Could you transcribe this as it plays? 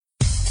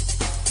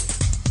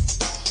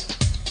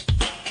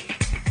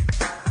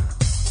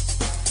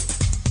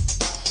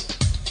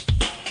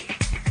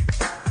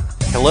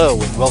Hello,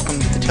 and welcome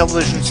to the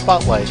Television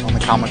Spotlight on the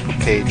Comic Book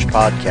Page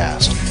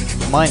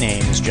podcast. My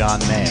name is John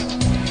Mayo.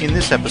 In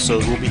this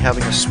episode, we'll be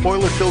having a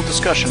spoiler-filled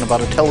discussion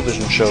about a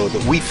television show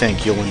that we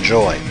think you'll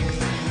enjoy.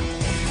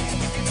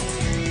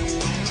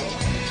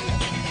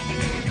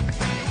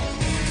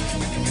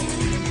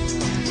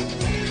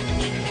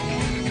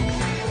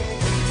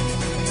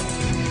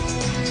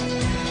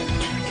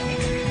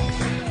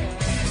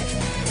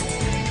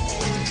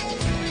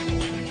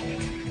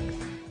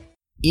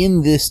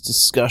 In this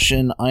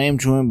discussion, I am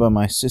joined by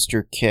my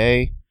sister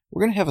Kay.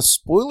 We're going to have a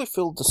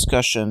spoiler-filled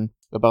discussion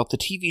about the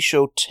TV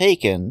show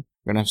Taken.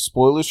 We're going to have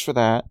spoilers for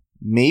that,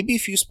 maybe a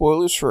few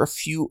spoilers for a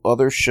few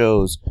other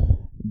shows,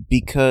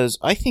 because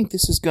I think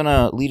this is going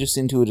to lead us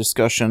into a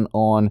discussion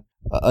on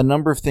a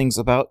number of things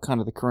about kind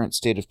of the current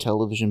state of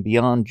television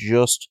beyond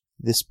just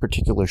this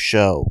particular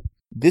show.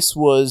 This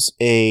was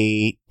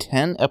a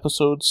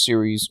 10-episode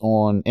series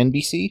on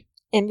NBC?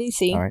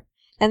 NBC. All right.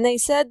 And they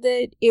said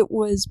that it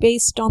was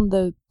based on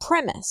the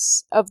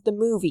premise of the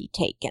movie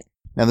Taken.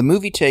 Now, the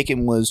movie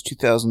Taken was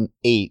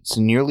 2008, so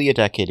nearly a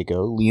decade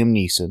ago. Liam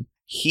Neeson.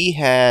 He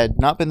had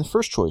not been the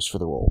first choice for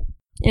the role.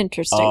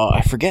 Interesting.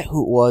 I forget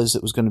who it was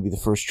that was going to be the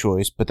first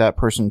choice, but that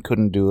person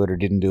couldn't do it or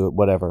didn't do it,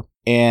 whatever.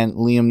 And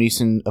Liam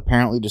Neeson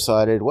apparently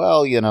decided,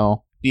 well,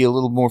 be a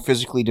little more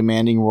physically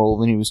demanding role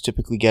than he was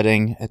typically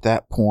getting at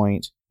that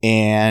point.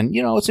 And,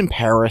 it's in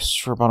Paris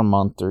for about a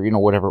month or,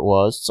 whatever it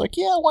was. It's like,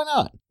 yeah, why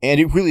not? And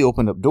it really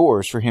opened up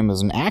doors for him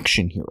as an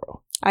action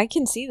hero. I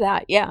can see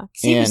that, yeah.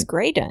 He was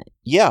great in it.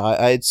 Yeah,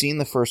 I had seen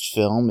the first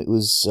film. It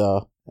was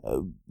a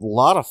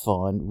lot of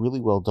fun, really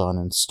well done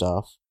and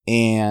stuff.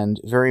 And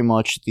very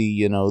much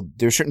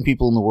there's certain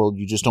people in the world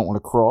you just don't want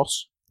to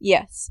cross.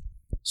 Yes.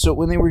 So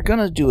when they were going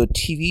to do a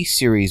TV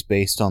series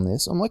based on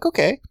this, I'm like,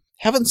 okay,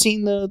 haven't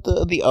seen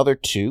the other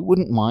two,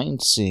 wouldn't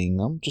mind seeing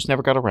them, just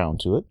never got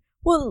around to it.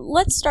 Well,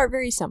 let's start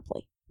very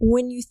simply.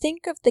 When you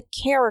think of the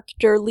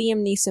character Liam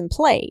Neeson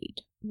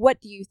played,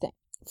 what do you think?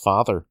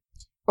 Father.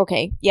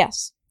 Okay,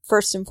 yes.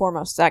 First and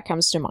foremost, that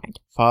comes to mind.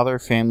 Father,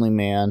 family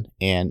man,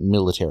 and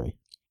military.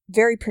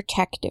 Very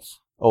protective.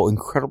 Oh,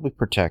 incredibly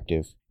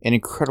protective and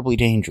incredibly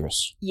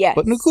dangerous. Yes.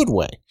 But in a good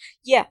way.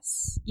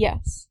 Yes.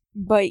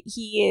 But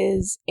he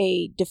is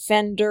a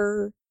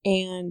defender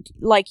and,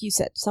 like you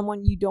said,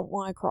 someone you don't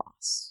want to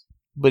cross.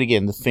 But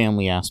again, the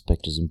family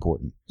aspect is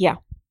important. Yeah.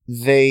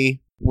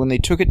 When they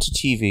took it to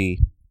TV,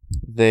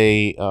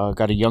 they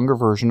got a younger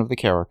version of the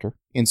character.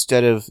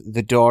 Instead of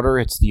the daughter,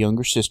 it's the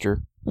younger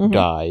sister who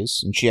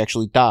dies, and she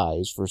actually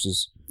dies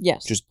versus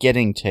just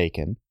getting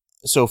taken.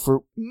 So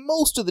for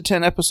most of the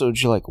 10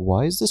 episodes, you're like,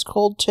 why is this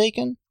called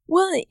Taken?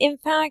 Well, in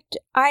fact,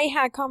 I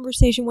had a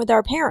conversation with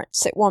our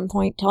parents at one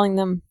point telling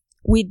them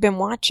we'd been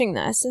watching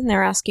this, and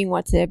they're asking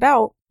what's it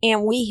about.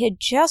 And we had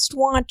just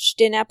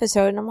watched an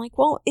episode, and I'm like,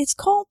 well, it's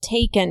called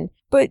Taken,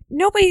 but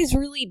nobody's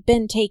really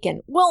been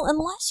taken. Well,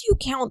 unless you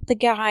count the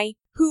guy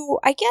who,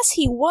 I guess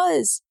he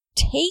was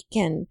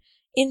taken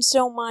in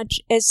so much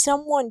as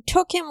someone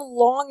took him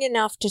long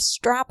enough to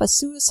strap a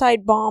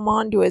suicide bomb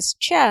onto his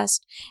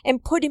chest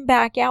and put him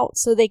back out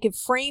so they could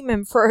frame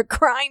him for a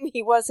crime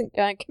he wasn't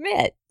going to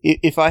commit.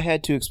 If I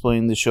had to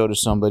explain the show to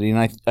somebody,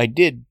 and I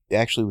did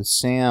actually with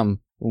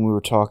Sam when we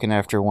were talking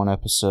after one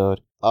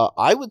episode,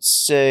 I would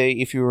say,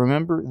 if you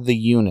remember The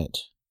Unit.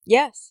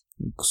 Yes.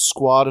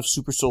 Squad of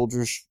super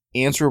soldiers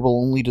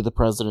answerable only to the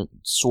president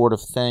sort of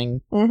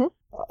thing. Mm-hmm.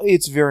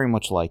 It's very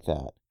much like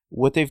that.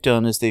 What they've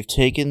done is they've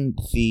taken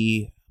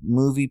the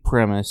movie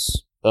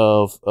premise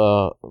of,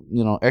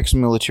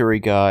 ex-military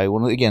guy,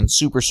 again,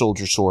 super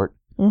soldier sort.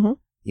 Mm-hmm.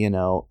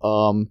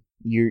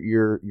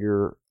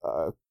 Your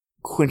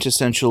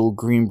quintessential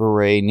Green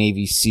Beret,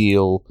 Navy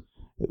SEAL,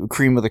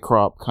 cream of the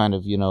crop kind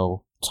of,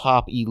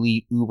 top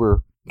elite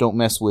uber don't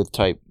mess with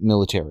type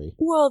military.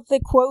 Well,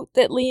 the quote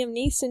that Liam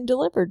Neeson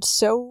delivered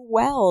so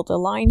well, the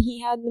line he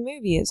had in the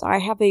movie is, I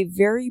have a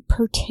very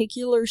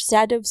particular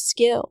set of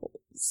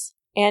skills.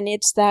 And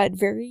it's that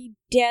very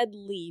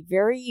deadly,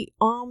 very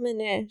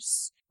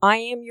ominous, I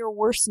am your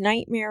worst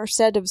nightmare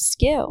set of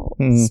skills.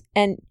 Mm-hmm.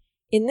 And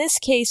in this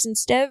case,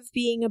 instead of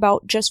being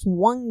about just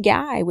one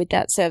guy with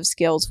that set of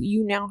skills,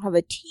 you now have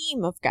a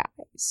team of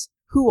guys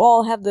who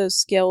all have those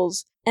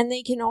skills, and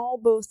they can all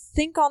both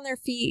think on their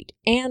feet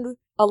and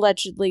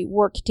allegedly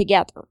work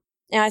together.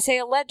 And I say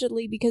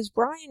allegedly because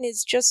Brian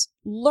is just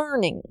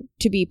learning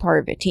to be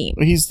part of a team.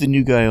 He's the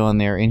new guy on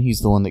there, and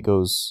he's the one that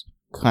goes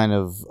kind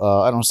of,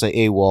 I don't want to say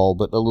AWOL,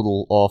 but a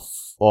little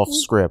off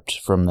script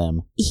from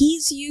them.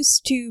 He's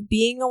used to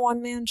being a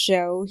one-man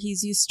show.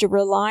 He's used to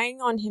relying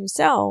on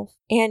himself,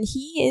 and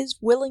he is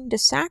willing to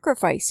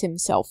sacrifice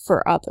himself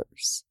for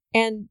others.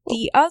 And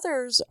the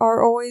others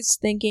are always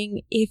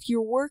thinking, if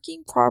you're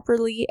working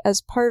properly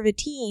as part of a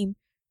team,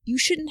 you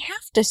shouldn't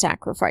have to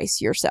sacrifice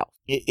yourself.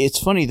 It's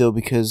funny, though,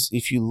 because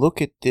if you look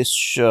at this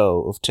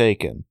show of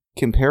Taken,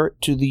 compare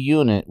it to The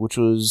Unit, which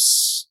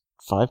was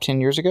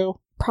 5-10 years ago?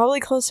 Probably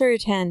closer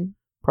to 10.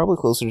 Probably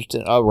closer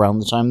to around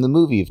the time the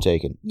movie of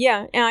Taken.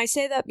 Yeah, and I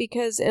say that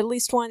because at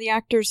least one of the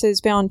actors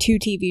has been on 2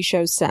 TV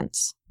shows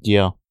since.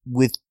 Yeah.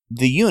 With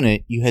The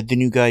Unit, you had the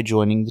new guy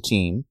joining the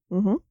team.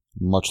 Mm-hmm.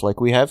 much like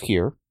we have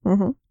here.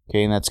 Mm-hmm.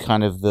 Okay, and that's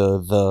kind of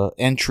the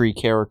entry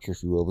character,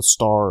 if you will, the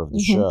star of the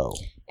show.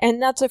 And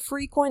that's a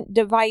frequent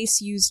device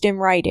used in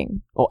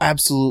writing. Oh,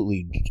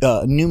 absolutely.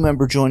 A new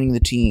member joining the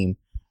team,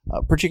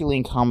 particularly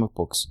in comic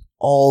books,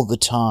 all the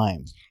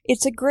time.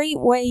 It's a great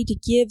way to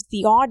give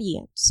the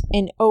audience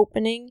an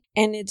opening,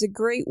 and it's a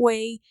great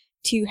way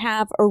to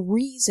have a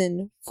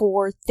reason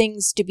for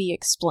things to be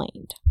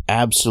explained.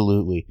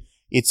 Absolutely.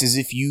 It's as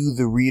if you,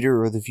 the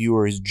reader or the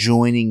viewer, is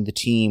joining the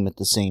team at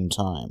the same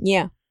time.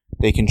 Yeah.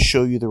 They can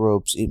show you the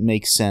ropes. It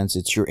makes sense.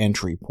 It's your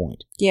entry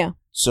point. Yeah.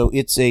 So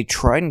it's a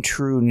tried and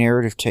true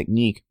narrative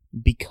technique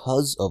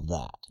because of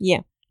that. Yeah.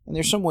 And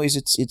there's some ways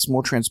it's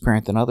more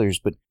transparent than others,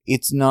 but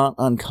it's not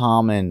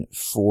uncommon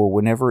for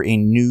whenever a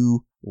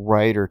new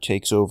writer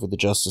takes over the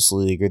Justice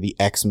League or the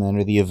X-Men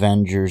or the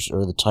Avengers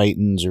or the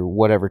Titans or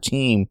whatever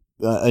team,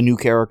 a new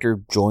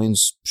character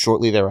joins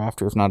shortly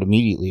thereafter, if not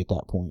immediately at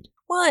that point.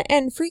 Well,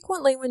 and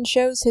frequently when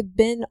shows have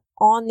been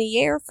on the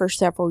air for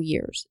several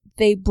years,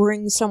 they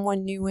bring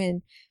someone new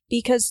in,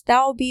 because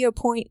that'll be a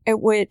point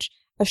at which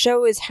a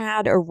show has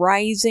had a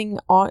rising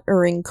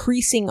or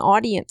increasing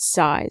audience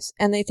size,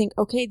 and they think,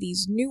 okay,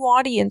 these new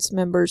audience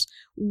members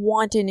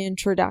want an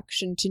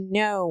introduction to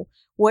know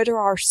what are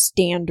our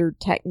standard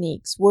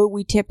techniques, what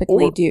we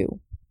typically do.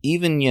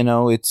 Even,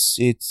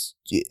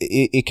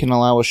 it can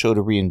allow a show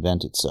to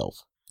reinvent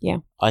itself. Yeah.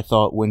 I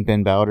thought when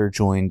Ben Bowder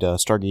joined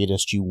Stargate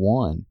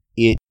SG-1,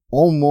 it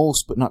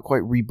almost, but not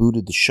quite,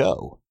 rebooted the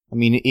show. I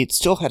mean, it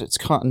still had its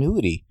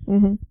continuity,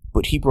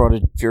 but he brought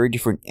a very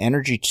different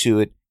energy to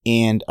it,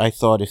 and I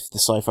thought if the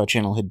Sci-Fi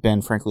Channel had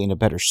been, frankly, in a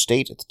better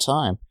state at the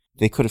time,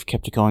 they could have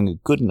kept it going a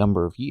good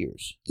number of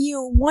years.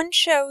 One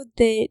show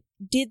that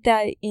did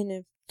that in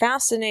a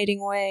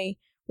fascinating way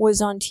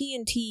was on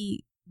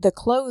TNT, The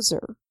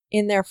Closer.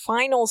 In their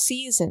final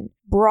season,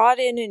 brought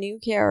in a new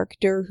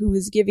character who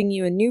was giving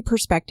you a new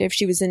perspective.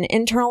 She was an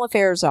internal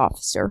affairs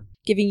officer,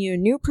 giving you a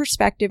new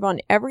perspective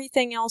on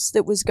everything else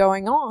that was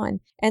going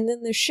on. And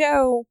then the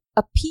show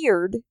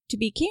appeared to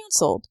be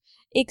canceled,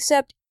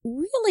 except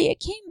really it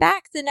came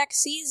back the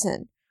next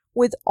season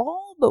with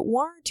all but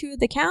one or two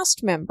of the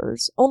cast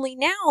members. Only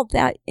now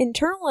that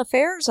internal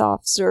affairs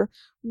officer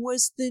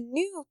was the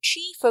new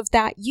chief of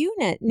that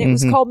unit, and it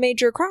was called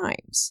Major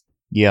Crimes.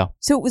 Yeah.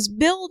 So it was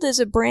billed as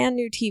a brand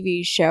new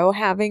TV show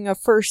having a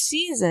first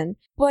season,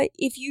 but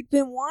if you'd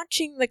been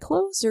watching The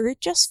Closer, it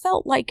just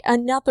felt like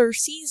another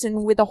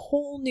season with a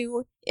whole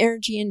new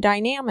energy and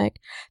dynamic,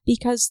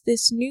 because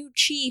this new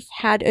chief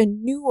had a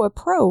new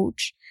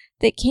approach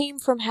that came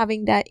from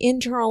having that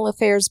internal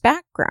affairs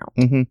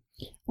background.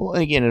 Well,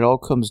 again, it all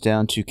comes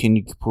down to, can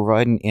you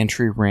provide an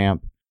entry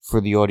ramp for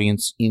the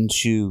audience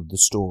into the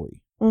story?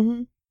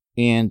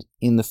 And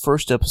in the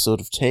first episode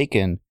of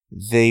Taken,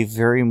 they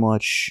very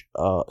much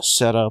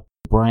set up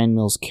Brian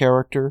Mills'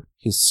 character,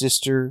 his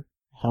sister,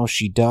 how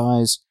she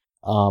dies,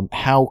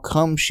 how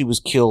come she was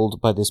killed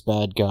by this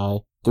bad guy,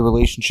 the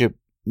relationship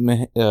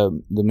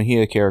the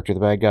Mejia character, the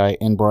bad guy,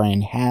 and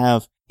Brian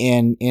have,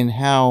 and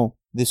how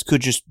this could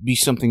just be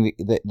something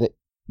that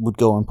would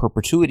go in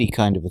perpetuity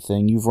kind of a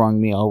thing. You've wronged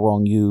me, I'll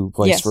wrong you,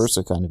 vice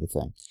versa kind of a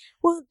thing.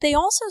 Well, they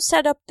also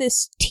set up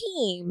this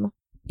team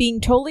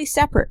being totally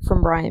separate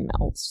from Brian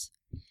Mills.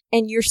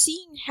 And you're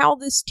seeing how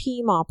this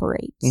team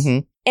operates.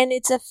 And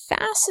it's a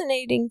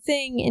fascinating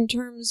thing in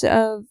terms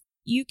of,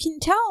 you can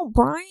tell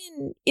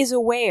Brian is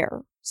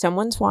aware.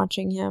 Someone's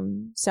watching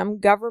him. Some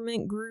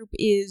government group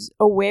is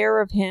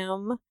aware of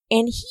him.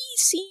 And he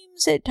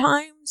seems at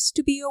times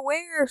to be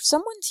aware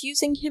someone's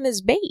using him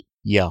as bait.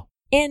 Yeah.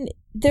 And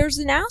there's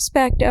an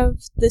aspect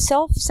of the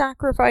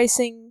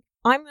self-sacrificing,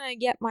 I'm going to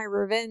get my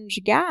revenge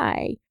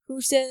guy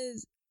who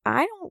says,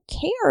 I don't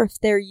care if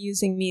they're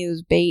using me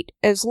as bait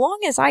as long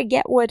as I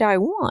get what I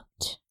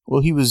want.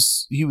 Well, he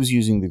was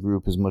using the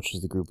group as much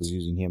as the group was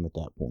using him at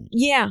that point.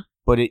 Yeah.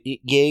 But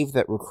it gave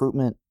that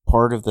recruitment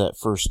part of that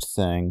first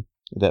thing,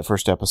 that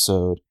first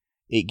episode.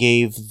 It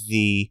gave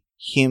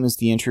him as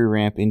the entry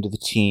ramp into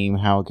the team,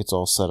 how it gets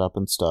all set up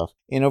and stuff.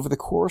 And over the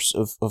course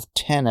of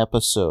 10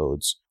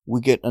 episodes,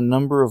 we get a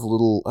number of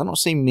little, I don't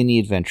say mini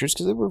adventures,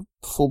 because they were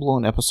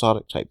full-blown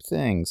episodic type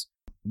things,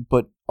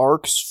 but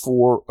arcs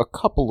for a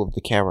couple of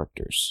the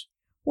characters.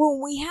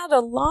 Well, we had a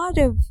lot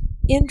of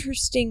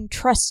interesting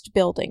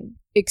trust-building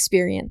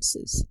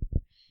experiences.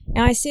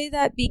 And I say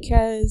that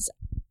because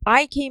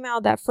I came out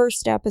of that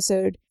first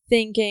episode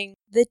thinking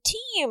the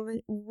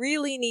team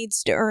really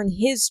needs to earn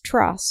his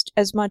trust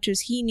as much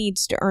as he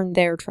needs to earn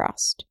their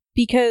trust.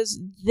 Because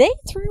they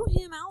threw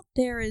him out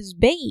there as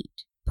bait,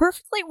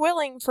 perfectly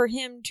willing for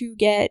him to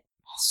get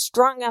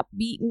strung up,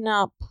 beaten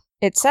up,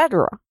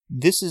 etc.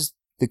 This is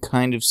the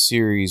kind of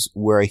series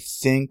where I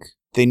think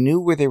they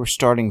knew where they were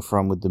starting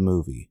from with the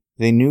movie.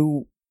 They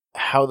knew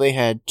how they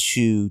had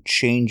to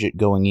change it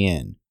going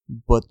in.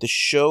 But the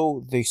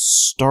show they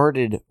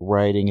started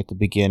writing at the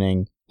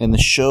beginning, and the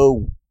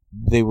show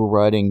they were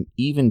writing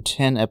even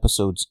 10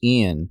 episodes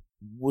in,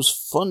 was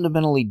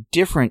fundamentally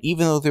different,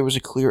 even though there was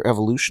a clear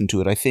evolution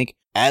to it. I think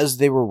as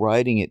they were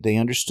writing it, they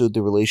understood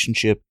the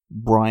relationship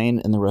Brian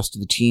and the rest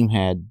of the team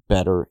had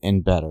better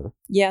and better.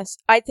 Yes,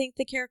 I think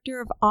the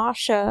character of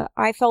Asha,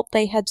 I felt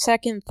they had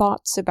second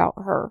thoughts about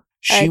her.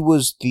 She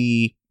was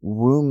the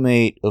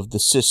roommate of the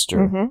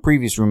sister,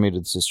 previous roommate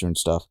of the sister and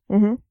stuff.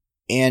 Mm-hmm.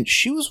 And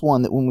she was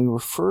one that when we were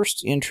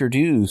first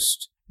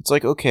introduced, it's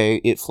like,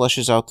 okay, it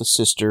fleshes out the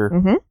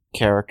sister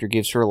character,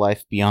 gives her a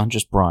life beyond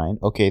just Brian.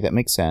 Okay, that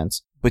makes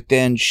sense. But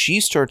then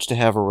she starts to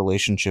have a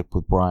relationship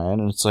with Brian,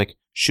 and it's like,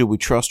 should we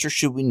trust her?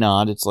 Should we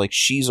not? It's like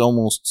she's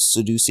almost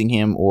seducing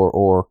him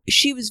or...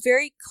 She was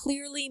very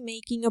clearly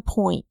making a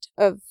point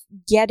of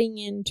getting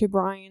into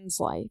Brian's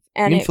life.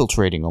 And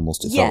infiltrating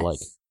almost, it felt like.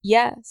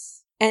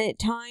 Yes. And at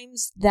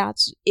times,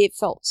 it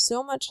felt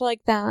so much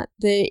like that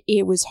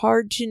it was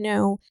hard to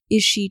know,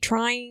 is she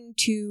trying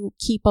to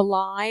keep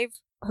alive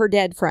her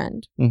dead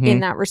friend in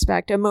that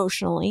respect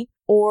emotionally,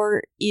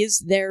 or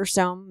is there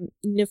some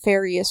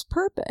nefarious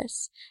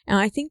purpose? And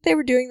I think they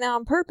were doing that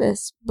on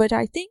purpose, but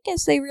I think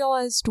as they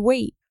realized,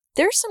 wait,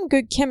 there's some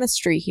good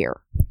chemistry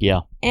here. Yeah.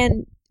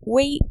 And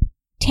wait,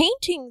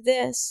 tainting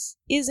this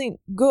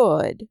isn't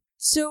good,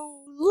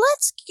 so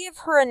let's give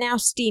her a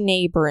nasty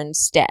neighbor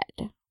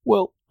instead.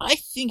 Well, I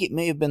think it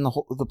may have been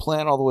the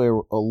plan all the way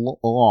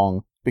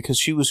along, because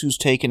she was who's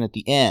taken at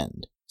the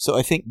end. So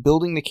I think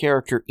building the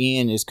character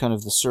in is kind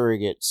of the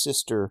surrogate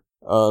sister,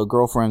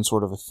 girlfriend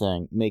sort of a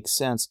thing. Makes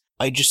sense.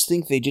 I just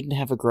think they didn't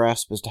have a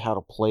grasp as to how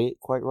to play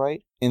it quite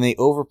right. And they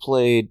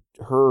overplayed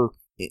her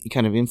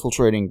kind of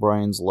infiltrating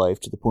Brian's life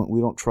to the point we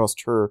don't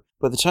trust her.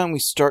 By the time we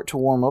start to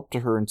warm up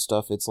to her and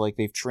stuff, it's like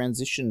they've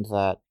transitioned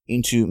that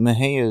into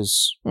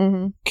Mahia's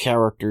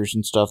characters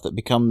and stuff that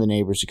become the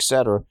neighbors,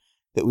 etc.,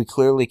 that we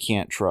clearly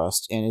can't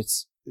trust. And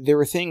there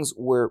were things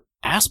where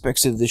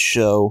aspects of this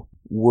show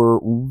were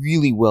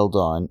really well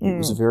done. It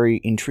was a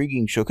very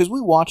intriguing show, because we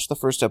watched the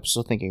first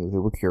episode thinking we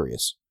were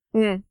curious.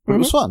 But it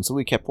was fun, so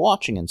we kept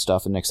watching and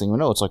stuff, and next thing we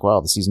know, it's like, wow,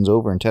 the season's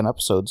over in 10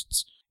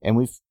 episodes, and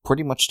we've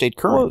pretty much stayed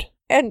current.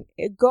 Well,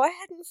 and go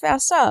ahead and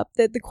fess up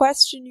that the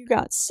question you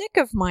got sick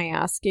of my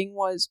asking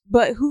was,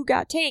 but who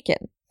got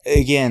taken?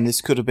 Again,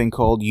 this could have been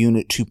called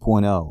Unit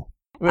 2.0.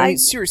 I mean,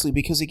 seriously,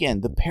 because again,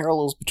 the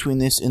parallels between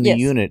this and the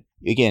unit,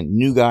 again,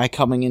 new guy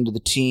coming into the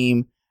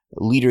team,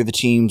 leader of the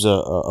team's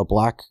a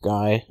black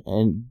guy,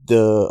 and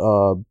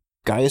the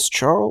Gaius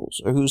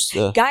Charles, or who's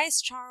the...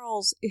 Gaius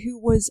Charles,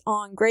 who was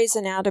on Grey's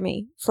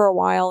Anatomy for a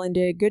while and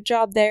did a good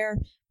job there,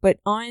 but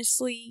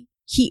honestly,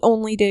 he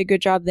only did a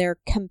good job there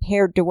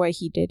compared to what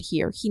he did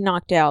here. He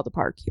knocked it out of the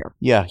park here.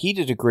 Yeah, he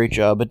did a great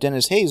job, but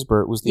Dennis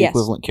Haysbert was the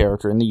equivalent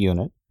character in the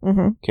unit.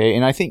 Okay,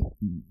 and I think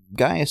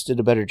Gaius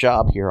did a better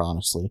job here,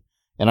 honestly.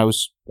 And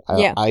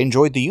I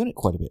enjoyed the unit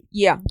quite a bit.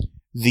 Yeah.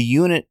 The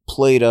unit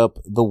played up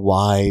the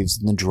wives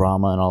and the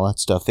drama and all that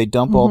stuff. They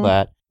dump all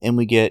that, and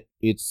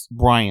it's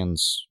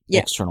Brian's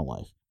external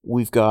life.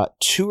 We've got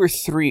 2 or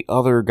 3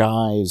 other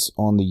guys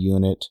on the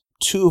unit,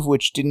 2 of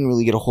which didn't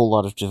really get a whole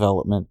lot of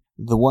development.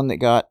 The one that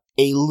got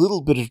a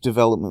little bit of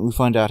development, we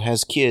find out,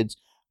 has kids.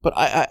 But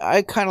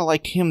I kind of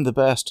liked him the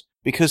best,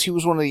 because he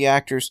was one of the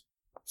actors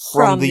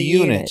from the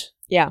unit.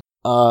 Yeah.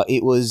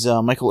 It was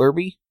Michael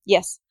Irby.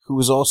 Yes. Who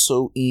was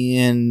also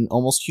in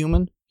Almost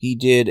Human. He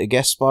did a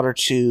guest spot or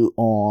 2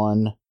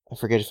 on, I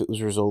forget if it was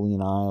Rizzoli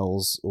and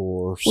Isles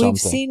or something. We've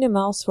seen him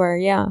elsewhere,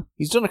 yeah.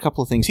 He's done a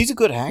couple of things. He's a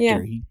good actor.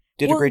 Yeah. He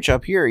did a great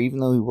job here, even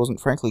though he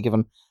wasn't, frankly,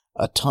 given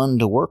a ton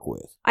to work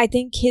with. I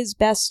think his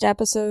best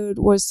episode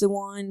was the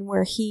one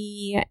where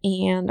he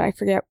and, I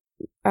forget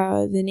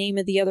the name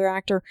of the other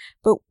actor,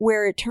 but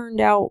where it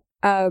turned out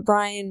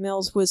Brian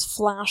Mills was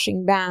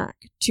flashing back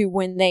to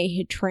when they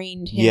had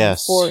trained him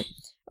for...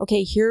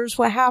 Okay, here's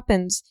what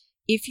happens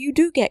if you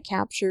do get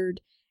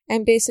captured,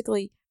 and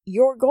basically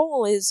your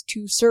goal is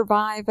to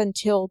survive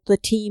until the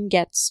team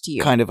gets to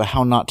you. Kind of a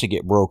how not to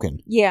get broken.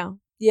 Yeah.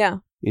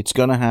 It's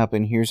gonna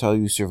happen, here's how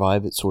you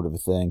survive it sort of a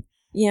thing.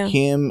 Yeah.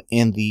 Him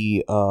and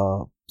the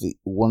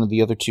one of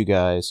the other 2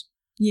 guys.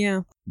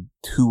 Yeah.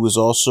 Who was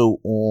also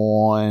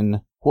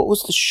on, what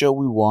was the show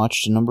we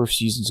watched a number of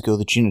seasons ago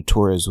that Gina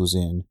Torres was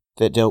in,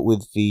 that dealt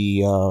with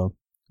the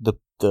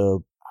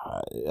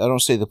I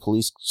don't say the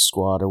police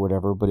squad or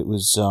whatever, but it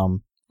was...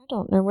 I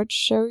don't know which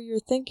show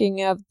you're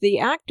thinking of. The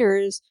actor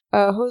is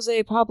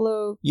Jose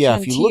Pablo Yeah,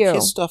 Cantillo. If you look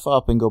his stuff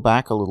up and go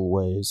back a little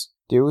ways,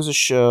 there was a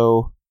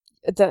show...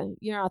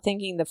 You're not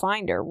thinking The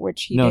Finder,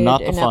 which he did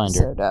not an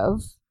episode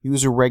of. He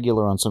was a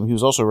regular on some... He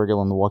was also a regular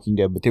on The Walking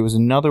Dead, but there was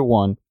another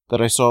one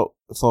that I thought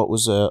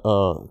was a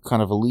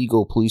kind of a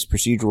legal police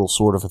procedural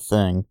sort of a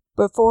thing.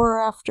 Before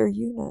or after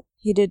Unit.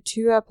 He did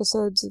 2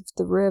 episodes of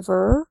The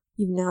River.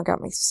 You've now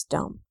got me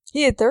stumped.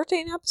 He had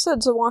 13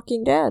 episodes of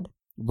Walking Dead.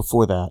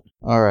 Before that.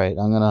 Alright,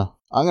 I'm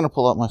gonna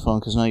pull out my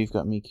phone because now you've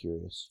got me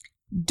curious.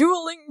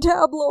 Dueling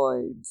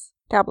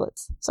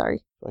Tablets,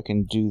 sorry. If I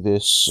can do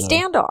this...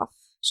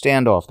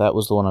 Standoff, that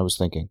was the one I was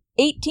thinking.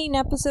 18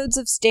 episodes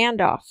of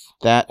Standoff.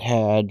 That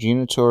had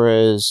Gina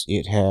Torres,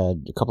 it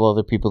had a couple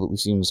other people that we've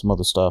seen in some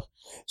other stuff.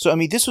 So, I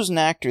mean, this was an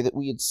actor that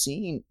we had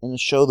seen in a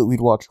show that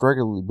we'd watched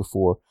regularly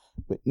before,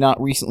 but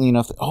not recently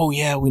enough that, oh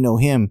yeah, we know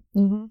him.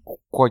 Mm-hmm.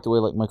 Quite the way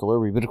like Michael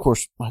Irby. But of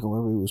course, Michael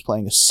Irby was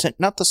playing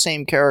not the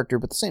same character,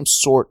 but the same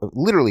sort of,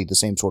 literally the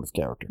same sort of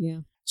character. Yeah.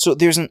 So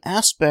there's an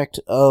aspect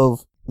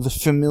of the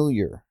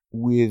familiar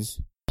with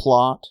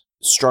plot,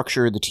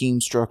 structure, the team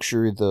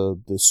structure,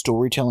 the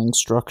storytelling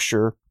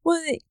structure.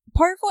 Well,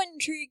 part of what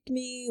intrigued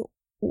me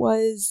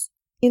was,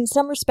 in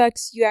some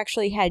respects, you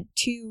actually had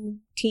two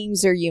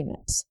teams or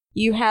units.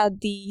 You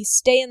had the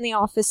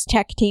stay-in-the-office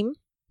tech team.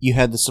 You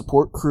had the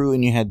support crew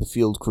and you had the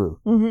field crew.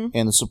 Mm-hmm.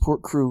 And the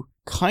support crew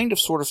kind of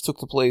sort of took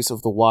the place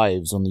of the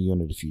wives on the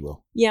unit, if you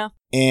will. Yeah.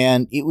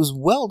 And it was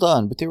well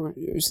done, but there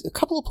was a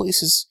couple of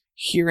places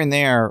here and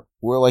there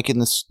where, like in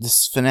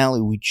this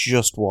finale we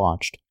just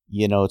watched,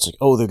 it's like,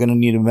 oh, they're going to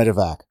need a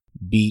medevac.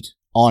 Beat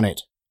on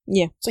it.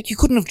 Yeah. It's like you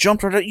couldn't have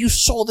jumped right out. You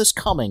saw this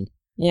coming.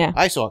 Yeah.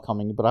 I saw it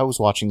coming, but I was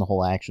watching the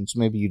whole action, so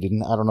maybe you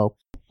didn't. I don't know.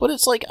 But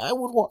it's like, I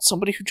would want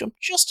somebody who jumped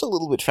just a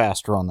little bit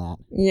faster on that.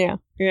 Yeah.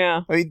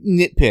 Yeah. I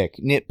mean,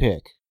 nitpick.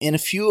 In a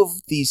few of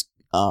these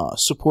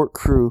support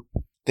crew,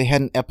 they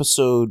had an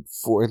episode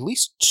for at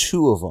least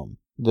two of them,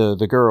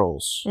 the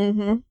girls,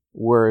 mm-hmm.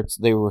 where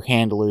they were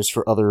handlers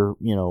for other,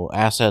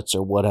 assets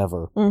or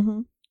whatever.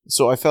 Mm-hmm.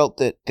 So I felt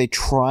that they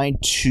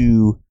tried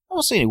to, I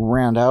won't say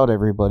round out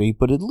everybody,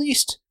 but at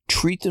least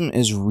treat them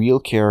as real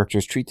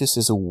characters, treat this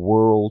as a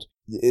world.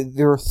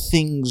 There are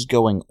things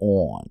going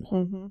on.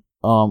 Mm-hmm.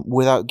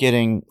 Without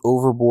getting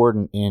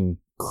overboard and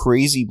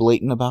crazy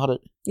blatant about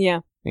it. Yeah.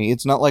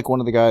 It's not like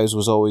one of the guys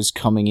was always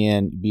coming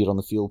in, be it on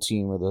the field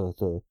team or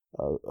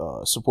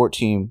the support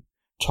team,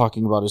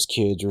 talking about his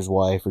kids or his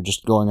wife or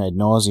just going ad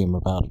nauseum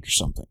about it or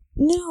something.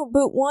 No,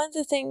 but one of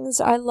the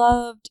things I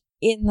loved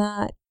in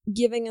that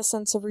giving a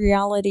sense of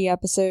reality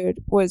episode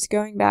was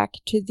going back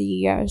to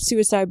the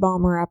suicide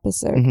bomber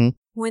episode. Mm-hmm.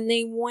 When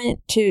they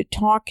went to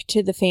talk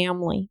to the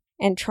family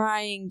and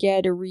try and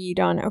get a read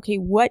on, okay,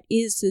 what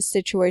is the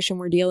situation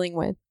we're dealing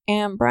with?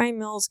 And Brian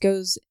Mills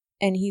goes,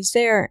 and he's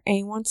there, and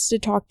he wants to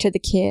talk to the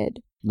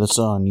kid. The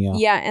son, yeah.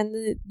 Yeah,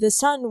 and the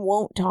son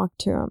won't talk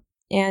to him.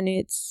 And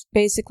it's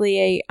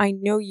basically I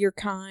know you're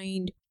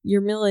kind,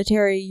 you're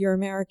military, you're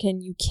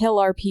American, you kill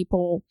our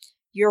people,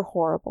 you're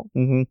horrible.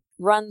 Mm-hmm.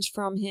 Runs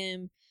from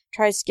him,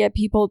 tries to get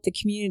people at the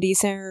community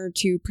center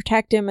to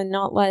protect him and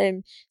not let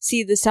him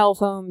see the cell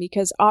phone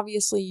because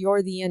obviously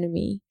you're the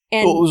enemy.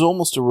 And well, it was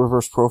almost a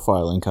reverse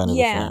profiling kind of a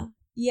thing.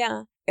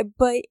 Yeah.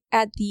 But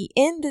at the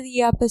end of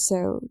the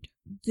episode,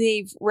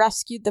 they've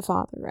rescued the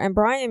father, and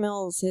Brian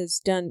Mills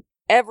has done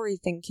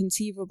everything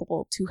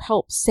conceivable to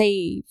help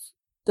save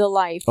the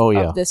life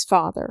of this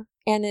father.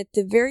 And at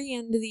the very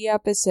end of the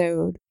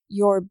episode,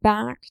 you're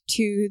back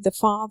to the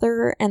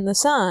father and the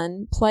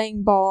son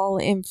playing ball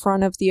in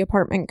front of the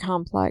apartment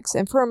complex.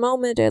 And for a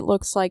moment, it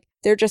looks like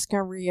they're just going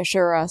to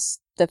reassure us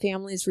the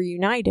family's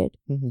reunited.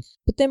 Mm-hmm.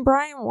 But then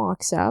Brian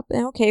walks up,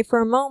 and okay,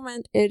 for a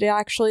moment, it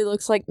actually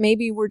looks like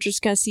maybe we're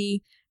just going to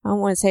see, I don't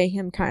want to say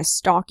him kind of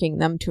stalking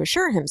them to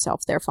assure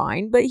himself they're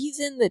fine, but he's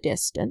in the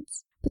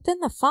distance. But then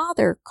the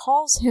father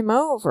calls him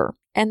over,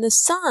 and the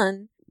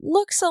son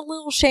looks a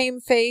little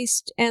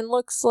shamefaced and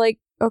looks like,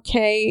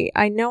 okay,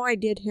 I know I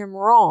did him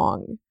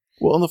wrong.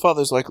 Well, and the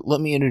father's like,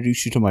 let me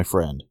introduce you to my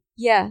friend.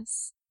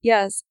 Yes.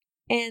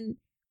 And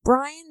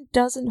Brian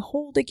doesn't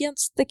hold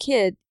against the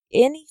kid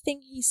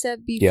anything he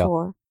said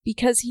before,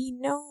 because he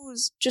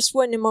knows just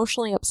what an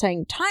emotionally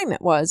upsetting time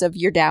it was of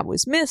your dad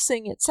was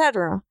missing,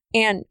 etc.,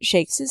 and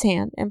shakes his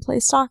hand and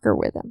plays soccer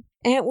with him.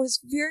 And it was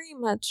very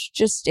much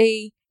just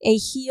a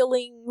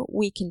healing,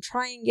 we can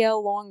try and get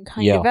along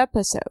kind of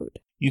episode.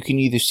 You can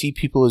either see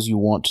people as you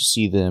want to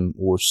see them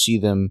or see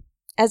them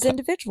as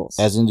individuals.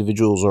 As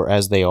individuals or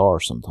as they are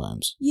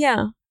sometimes.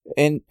 Yeah.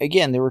 And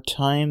again, there were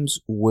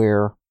times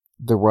where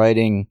the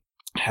writing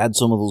had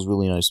some of those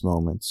really nice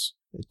moments.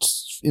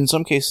 It's, in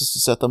some cases, to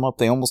set them up,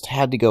 they almost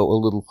had to go a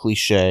little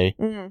cliche.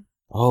 Mm-hmm.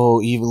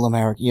 Oh, evil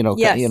America,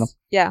 Yes.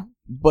 Yeah.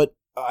 But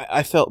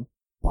I felt,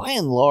 by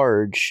and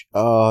large,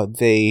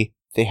 they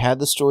had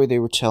the story they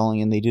were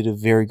telling, and they did a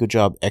very good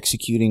job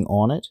executing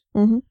on it.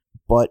 Mm-hmm.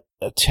 But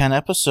 10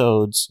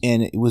 episodes,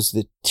 and it was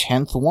the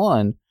 10th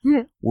one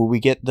where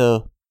we get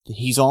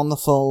he's on the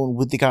phone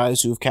with the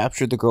guys who have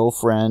captured the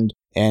girlfriend,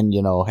 and,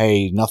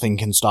 hey, nothing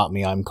can stop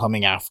me, I'm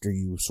coming after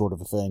you, sort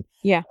of a thing.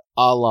 Yeah.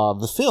 A la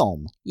the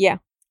film. Yeah.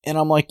 And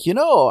I'm like,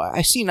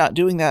 I see not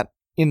doing that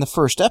in the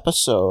first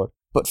episode,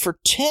 but for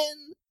 10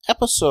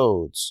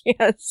 episodes.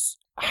 Yes.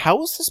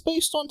 How is this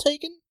based on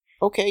Taken?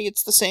 Okay,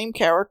 it's the same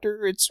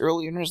character, it's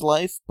earlier in his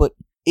life, but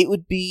it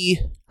would be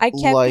I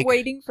kept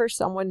waiting for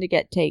someone to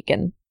get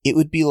taken. It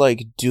would be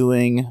like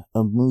doing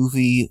a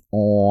movie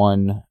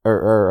on,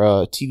 or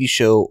a TV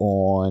show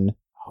on,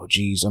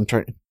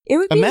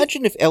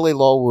 imagine if L.A.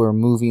 Law were a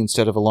movie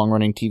instead of a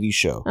long-running TV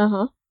show.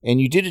 Uh-huh.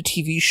 And you did a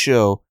TV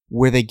show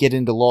where they get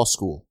into law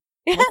school.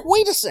 Like,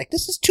 wait a sec,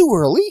 this is too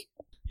early.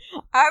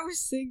 I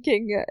was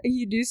thinking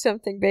you do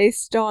something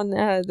based on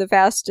the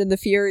Fast and the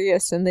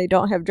Furious, and they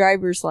don't have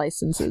driver's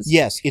licenses.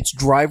 Yes, it's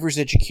driver's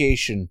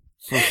education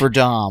for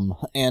Dom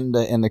and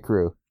the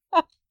crew.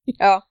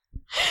 Yeah.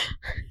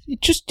 You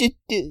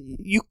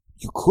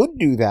could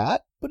do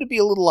that. but it'd be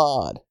a little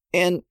odd.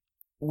 And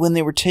when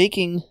they were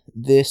taking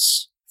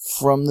this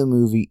from the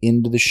movie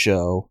into the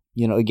show,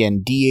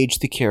 again, de-age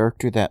the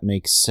character, that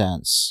makes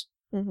sense.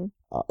 Mm-hmm.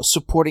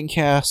 Supporting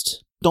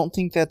cast, don't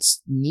think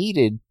that's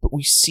needed, but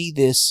we see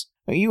this.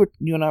 You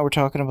and I were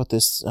talking about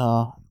this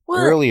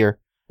earlier.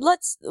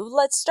 Let's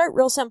start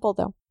real simple,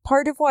 though.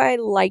 Part of what I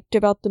liked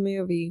about the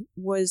movie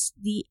was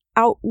the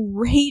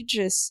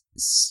outrageous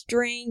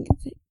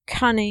strength,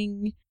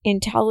 cunning,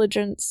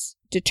 intelligence,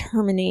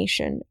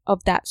 determination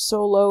of that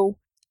Solo.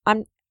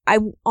 On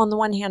the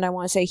one hand, I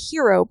want to say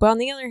hero, but on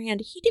the other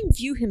hand, he didn't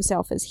view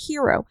himself as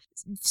hero.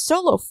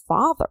 Solo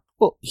father.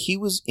 Well, he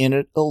was in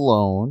it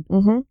alone.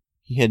 Mm-hmm.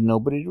 He had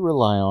nobody to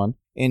rely on,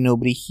 and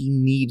nobody he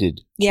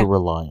needed to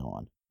rely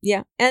on.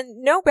 Yeah,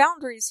 and no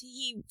boundaries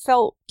he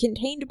felt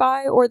contained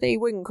by or they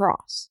wouldn't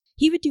cross.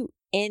 He would do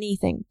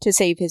anything to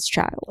save his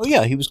child. Oh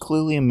yeah, he was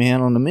clearly a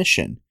man on a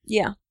mission.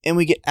 Yeah. And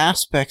we get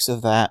aspects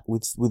of that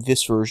with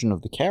this version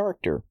of the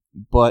character,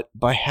 but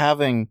by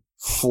having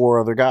 4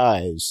 other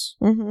guys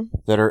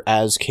that are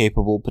as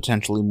capable,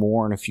 potentially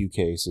more in a few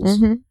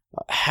cases,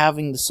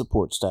 having the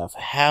support staff,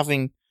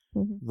 having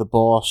the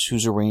boss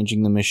who's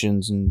arranging the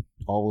missions and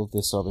all of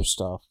this other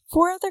stuff.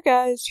 4 other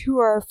guys who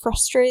are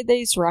frustrated that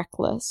he's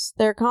reckless.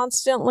 They're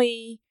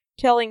constantly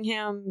telling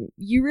him,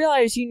 you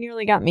realize you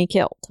nearly got me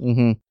killed.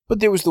 Mm-hmm. But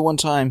there was the one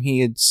time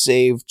he had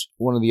saved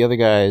one of the other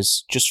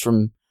guys just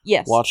from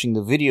watching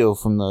the video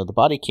from the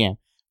body cam,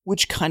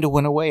 which kind of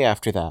went away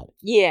after that.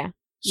 Yeah.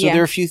 So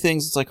there are a few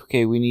things it's like,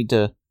 okay, we need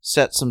to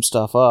set some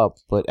stuff up,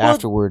 but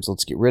afterwards,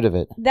 let's get rid of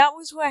it. That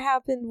was what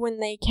happened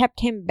when they kept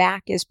him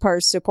back as part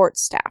of support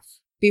staff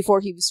before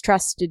he was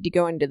trusted to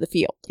go into the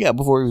field. Yeah,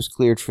 before he was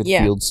cleared for the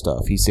field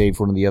stuff. He saved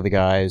one of the other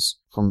guys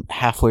from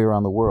halfway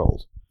around the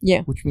world.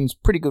 Yeah. Which means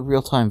pretty good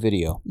real-time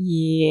video.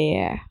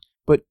 Yeah.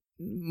 But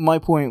my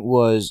point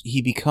was,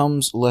 he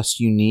becomes less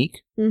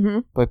unique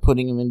by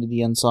putting him into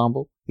the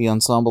ensemble. The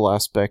ensemble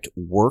aspect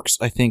works,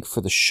 I think, for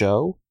the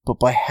show, but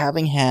by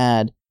having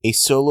had a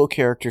solo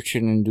character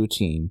turn into a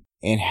team,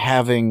 and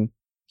having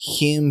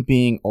him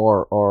being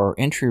our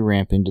entry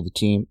ramp into the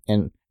team,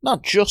 and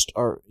not just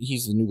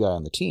he's the new guy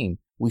on the team,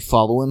 we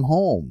follow him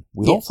home.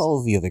 We don't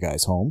follow the other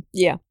guys home.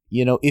 Yeah.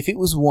 If it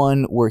was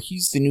one where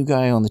he's the new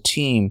guy on the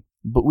team,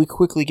 but we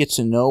quickly get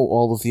to know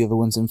all of the other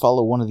ones and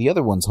follow one of the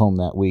other ones home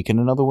that week and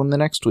another one the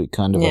next week,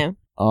 kind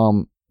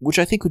of. Which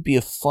I think would be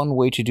a fun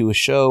way to do a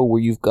show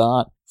where you've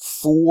got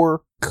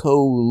 4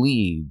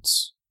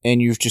 co-leads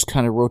and you just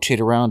kind of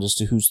rotate around as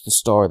to who's the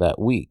star that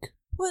week.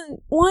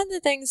 Well, one of the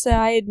things that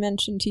I had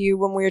mentioned to you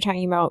when we were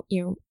talking about,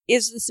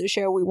 is this a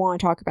show we want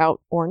to talk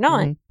about or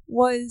not,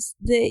 was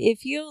that it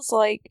feels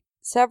like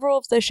several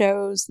of the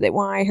shows that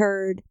when I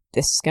heard,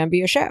 this is going to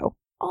be a show,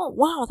 oh,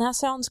 wow, that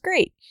sounds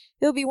great.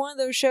 It'll be one of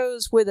those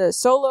shows with a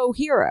solo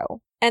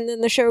hero, and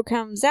then the show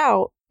comes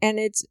out, and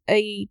it's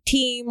a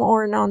team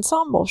or an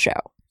ensemble show.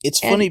 It's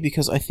funny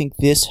because I think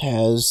this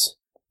has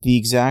the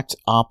exact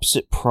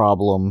opposite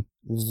problem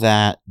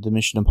that the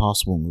Mission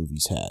Impossible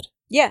movies had.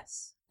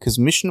 Yes. Because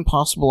Mission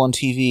Impossible on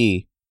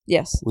TV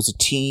was a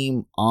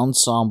team,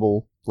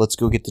 ensemble, let's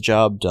go get the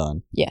job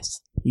done.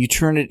 Yes. You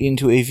turn it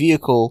into a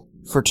vehicle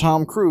for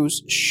Tom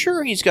Cruise.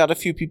 Sure, he's got a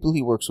few people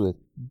he works with,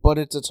 but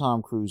it's a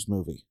Tom Cruise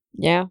movie.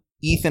 Yeah.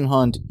 Ethan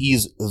Hunt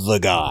is the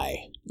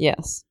guy.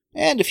 Yes.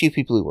 And a few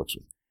people he works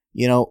with.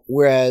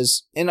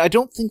 Whereas, and I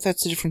don't think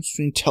that's the difference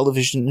between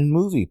television and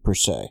movie, per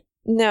se.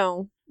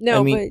 No,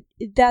 but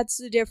that's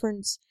the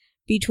difference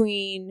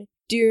between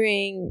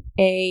doing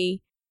a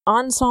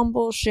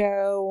ensemble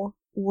show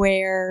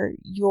where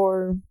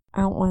you're,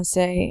 I don't want to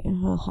say,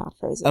 how to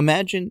phrase it.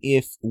 Imagine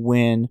if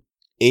when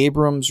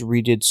Abrams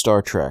redid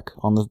Star Trek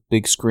on the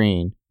big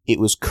screen, it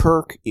was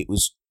Kirk, it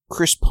was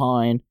Chris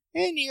Pine,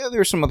 and there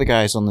were some other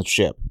guys on the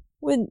ship.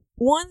 One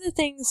of the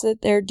things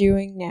that they're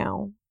doing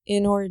now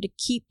in order to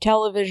keep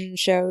television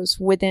shows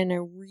within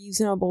a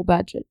reasonable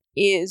budget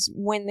is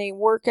when they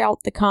work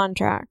out the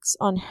contracts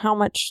on how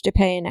much to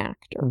pay an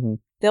actor.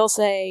 They'll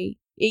say,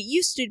 it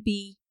used to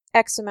be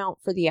X amount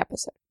for the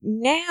episode.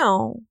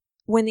 Now,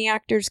 when the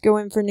actors go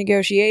in for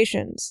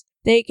negotiations,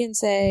 they can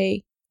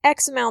say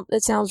X amount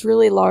that sounds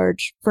really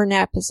large for an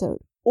episode.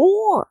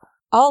 Or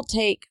I'll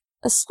take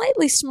a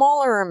slightly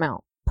smaller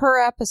amount per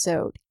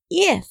episode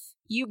if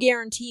you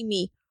guarantee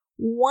me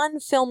 1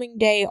 filming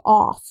day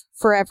off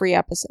for every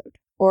episode.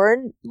 Or a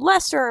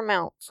lesser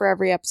amount for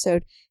every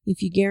episode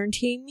if you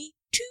guarantee me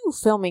 2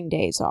 filming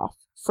days off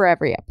for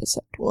every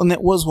episode. Well, and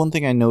that was one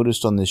thing I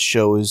noticed on this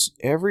show is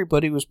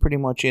everybody was pretty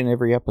much in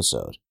every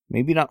episode.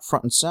 Maybe not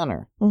front and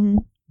center,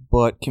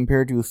 but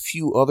compared to a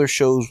few other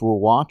shows we're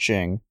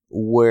watching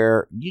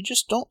where you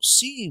just don't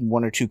see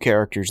 1 or 2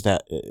 characters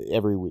that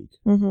every week.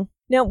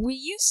 Now, we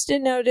used to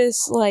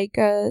notice,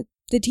 the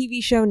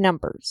TV show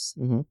Numbers.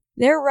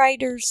 Their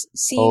writers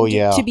seemed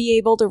to be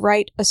able to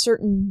write a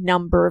certain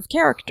number of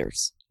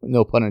characters.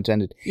 No pun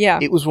intended. Yeah.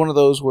 It was one of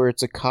those where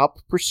it's a cop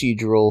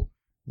procedural.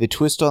 The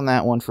twist on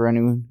that one, for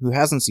anyone who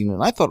hasn't seen it,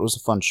 and I thought it was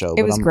a fun show,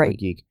 but I'm a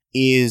geek,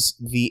 is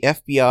the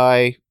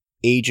FBI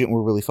agent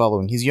we're really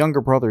following. His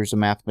younger brother is a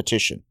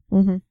mathematician.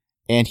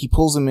 And he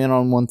pulls him in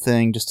on one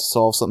thing just to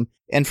solve something.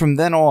 And from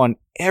then on,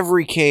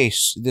 every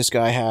case this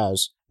guy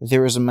has,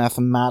 there is a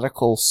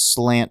mathematical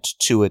slant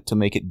to it to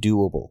make it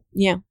doable.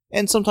 Yeah.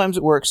 And sometimes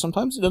it works,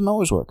 sometimes it doesn't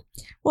always work.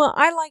 Well,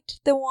 I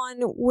liked the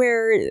one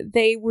where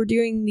they were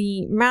doing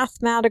the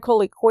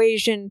mathematical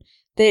equation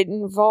that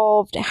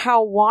involved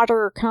how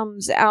water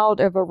comes out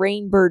of a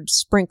Rainbird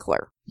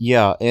sprinkler.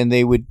 Yeah, and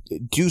they would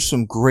do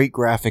some great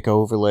graphic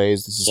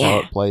overlays. This is how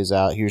it plays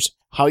out. Here's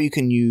how you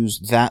can use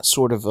that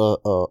sort of a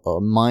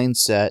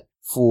mindset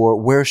for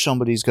where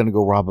somebody's going to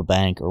go rob a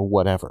bank or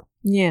whatever.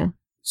 Yeah.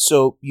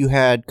 So you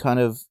had kind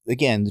of,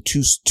 again, the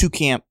two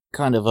camp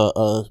kind of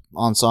a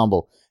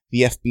ensemble.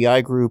 The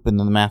FBI group and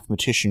then the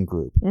mathematician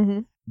group.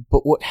 Mm-hmm.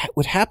 But what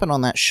would happen on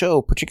that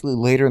show, particularly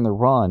later in the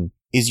run,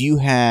 is you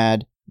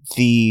had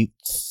the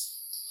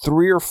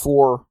 3 or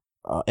 4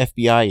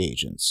 FBI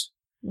agents.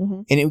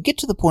 Mm-hmm. And it would get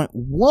to the point,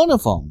 one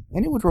of them,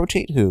 and it would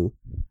rotate who,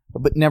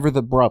 but never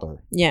the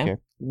brother. Yeah. Okay?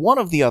 One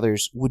of the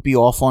others would be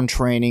off on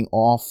training,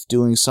 off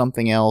doing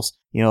something else,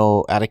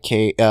 at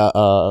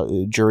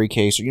a jury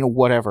case or,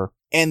 whatever.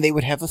 And they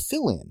would have a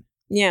fill-in.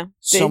 Yeah.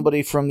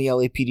 Somebody from the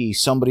LAPD,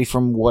 somebody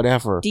from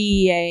whatever.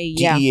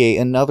 DEA,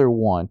 another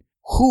one,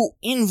 who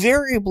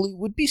invariably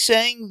would be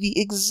saying the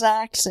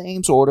exact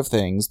same sort of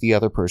things the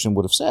other person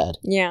would have said.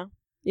 Yeah.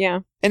 Yeah.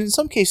 And in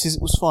some cases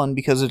it was fun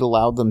because it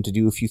allowed them to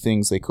do a few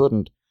things they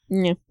couldn't.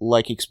 Yeah.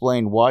 Like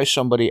explain why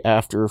somebody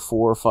after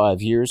 4 or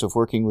 5 years of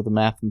working with a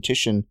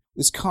mathematician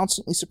is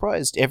constantly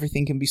surprised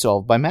everything can be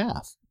solved by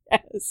math.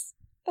 Yes.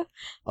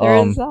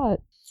 There is that.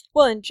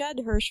 Well, and Judd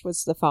Hirsch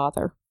was the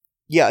father.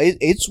 Yeah,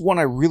 it's one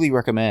I really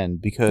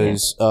recommend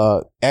because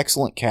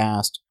excellent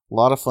cast, a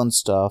lot of fun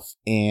stuff,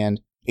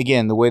 and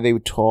again, the way they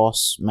would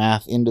toss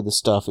math into the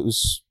stuff, it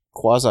was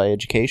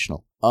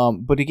quasi-educational.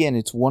 But again,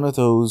 it's one of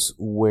those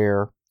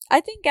where...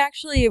 I think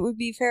actually it would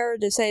be fair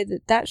to say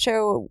that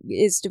show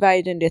is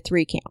divided into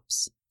 3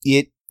 camps.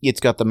 It's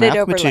got the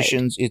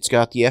mathematicians, it's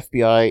got the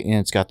FBI, and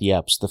it's got the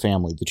Epps, the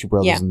family, the 2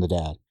 brothers and the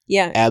dad.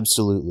 Yeah.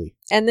 Absolutely.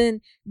 And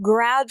then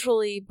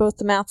gradually both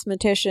the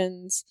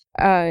mathematicians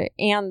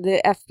and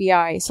the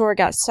FBI sort of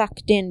got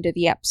sucked into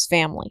the Epps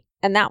family.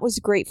 And that was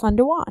great fun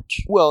to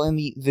watch. Well, and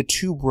the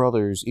 2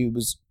 brothers,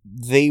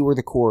 they were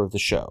the core of the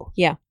show.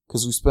 Yeah.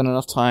 Because we spent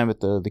enough time at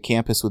the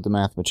campus with the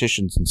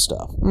mathematicians and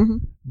stuff. Mm-hmm.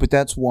 But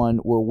that's one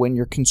where when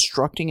you're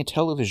constructing a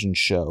television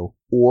show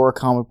or a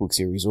comic book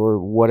series or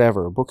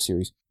whatever, a book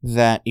series,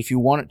 that if you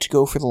want it to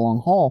go for the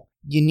long haul,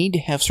 you need to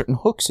have certain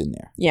hooks in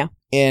there. Yeah.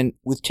 And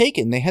with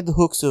Taken, they had the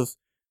hooks of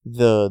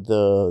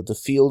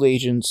the field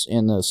agents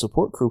and the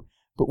support crew,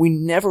 but we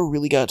never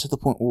really got to the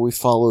point where we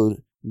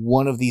followed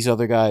one of these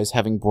other guys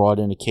having brought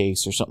in a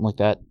case or something like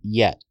that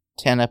yet.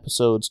 10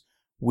 episodes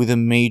with a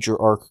major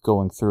arc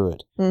going through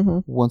it. Mm-hmm.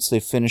 Once they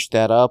finish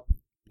that up,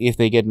 if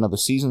they get another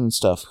season and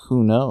stuff,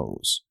 who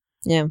knows?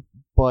 Yeah.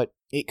 But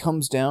it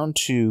comes down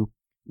to,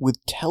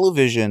 with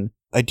television,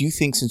 I do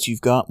think since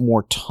you've got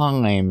more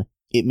time,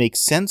 it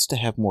makes sense to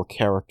have more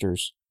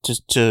characters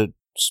to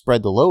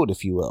spread the load,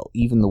 if you will,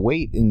 even the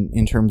weight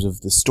in terms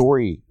of the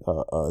story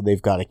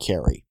they've got to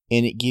carry.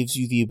 And it gives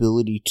you the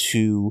ability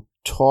to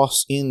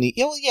toss in the,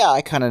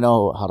 I kind of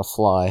know how to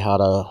fly, how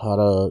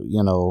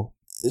to,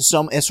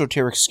 some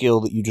esoteric skill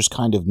that you just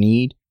kind of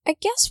need. I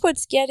guess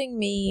what's getting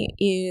me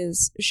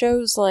is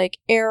shows like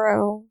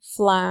Arrow,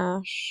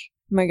 Flash,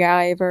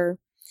 MacGyver.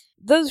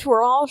 Those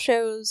were all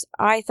shows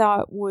I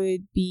thought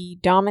would be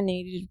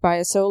dominated by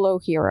a solo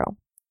hero.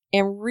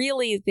 And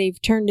really, they've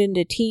turned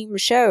into team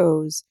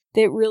shows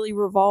that really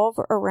revolve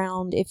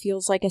around, it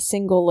feels like, a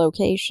single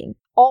location.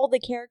 All the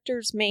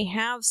characters may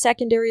have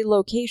secondary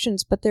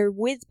locations, but they're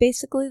with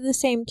basically the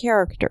same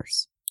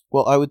characters.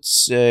 Well, I would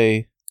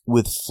say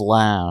with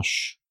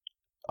Flash,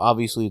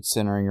 obviously it's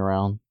centering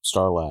around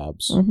Star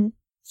Labs. Mm-hmm.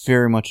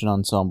 Very much an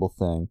ensemble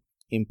thing.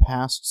 In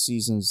past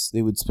seasons,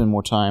 they would spend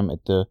more time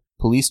at the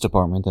police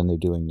department than they're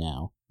doing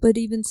now. But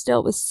even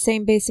still, it was the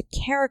same basic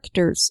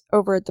characters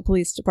over at the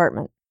police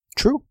department.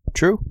 True.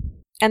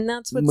 And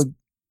that's what's...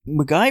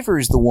 MacGyver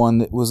is the one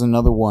that was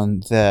another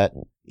one that,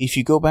 if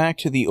you go back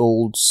to the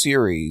old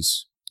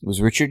series, it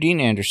was Richard Dean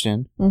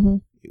Anderson. Mm-hmm.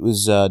 It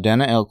was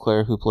Dana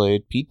Elclair who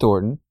played Pete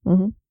Thornton.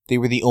 Mm-hmm. They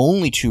were the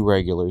only 2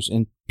 regulars,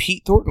 and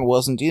Pete Thornton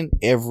wasn't in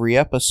every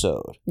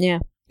episode. Yeah.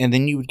 And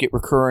then you would get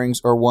recurrings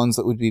or ones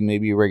that would be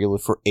maybe a regular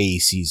for a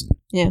season.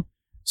 Yeah.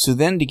 So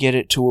then to get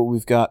it to where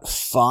we've got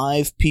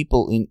 5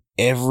 people in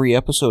every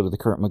episode of the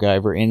current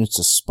MacGyver, and it's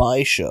a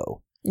spy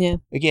show. Yeah.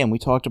 Again, we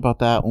talked about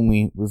that when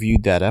we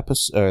reviewed that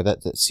episode, or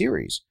that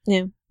series.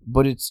 Yeah.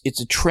 But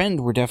it's a trend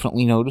we're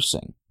definitely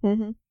noticing.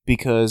 Mm-hmm.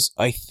 Because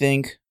I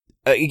think,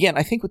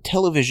 I think with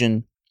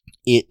television,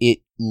 it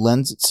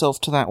lends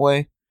itself to that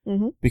way.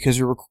 Mm-hmm. Because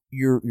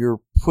you're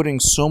putting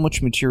so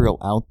much material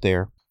out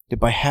there that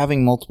by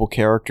having multiple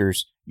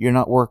characters, you're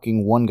not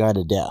working one guy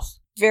to death.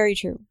 Very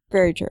true.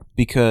 Very true.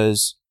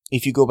 Because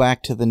if you go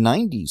back to the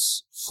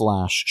 90s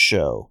Flash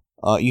show,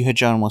 you had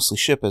John Wesley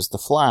Shipp as the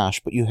Flash,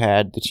 but you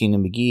had the Tina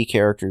McGee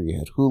character, you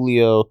had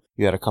Julio,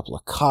 you had a couple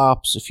of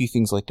cops, a few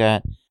things like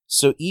that.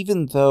 So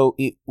even though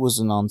it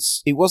wasn't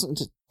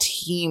a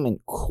team in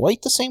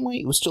quite the same way.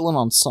 It was still an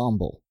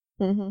ensemble.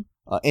 Mm-hmm.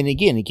 And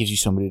again, it gives you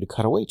somebody to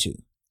cut away to.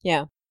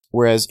 Yeah.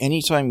 Whereas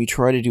anytime you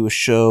try to do a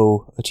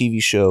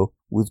TV show,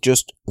 with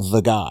just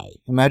the guy,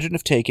 imagine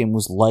if Taken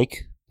was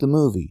like the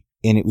movie,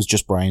 and it was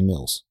just Brian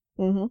Mills.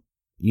 Mm-hmm.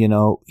 You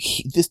know,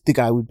 the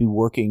guy would be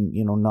working,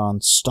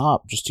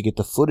 nonstop just to get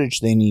the footage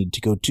they need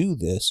to go do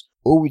this.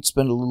 Or we'd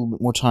spend a little bit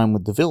more time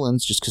with the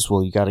villains just because,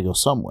 well, you got to go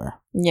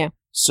somewhere. Yeah.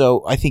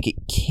 So I think it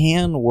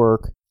can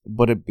work,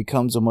 but it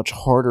becomes a much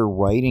harder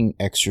writing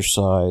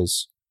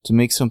exercise to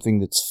make something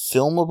that's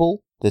filmable,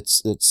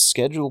 that's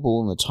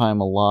schedulable in the time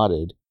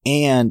allotted.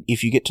 And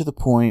if you get to the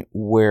point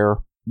where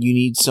you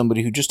need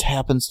somebody who just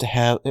happens to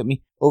have,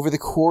 over the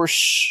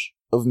course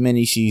of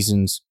many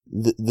seasons,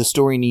 the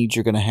story needs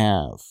you're going to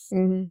have.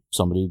 Mm-hmm.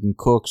 Somebody who can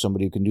cook,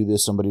 somebody who can do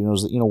this, somebody who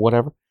knows that,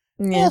 whatever.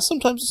 Yeah,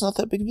 sometimes it's not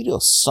that big of a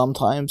deal.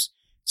 Sometimes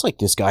it's like,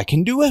 this guy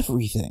can do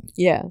everything.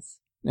 Yes.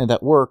 And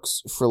that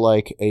works for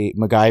like a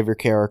MacGyver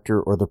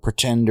character or the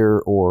Pretender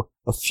or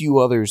a few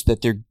others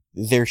that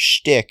their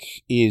shtick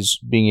is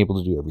being able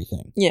to do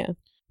everything. Yeah.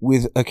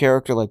 With a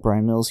character like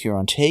Brian Mills here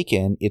on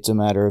Taken, it's a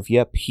matter of,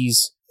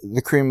 he's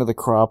the cream of the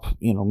crop,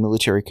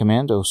 military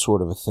commando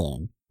sort of a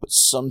thing. But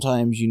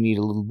sometimes you need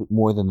a little bit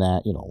more than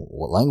that.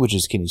 What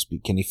languages can he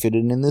speak? Can he fit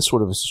in this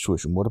sort of a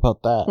situation? What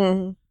about that?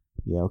 Mm-hmm.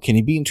 Can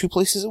he be in two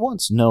places at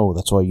once? No,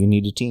 that's why you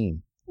need a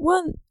team.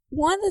 One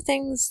of the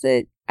things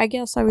that I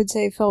guess I would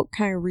say felt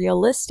kind of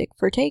realistic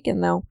for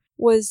Taken, though,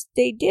 was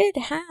they did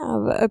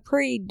have a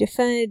pretty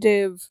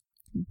definitive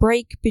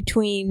break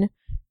between,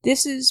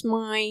 this is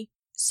my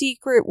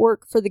secret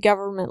work for the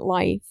government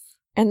life,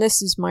 and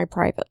this is my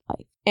private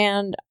life.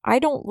 And I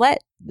don't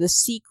let the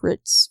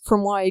secrets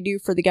from what I do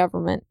for the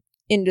government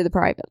into the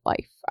private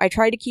life. I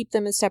try to keep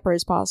them as separate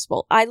as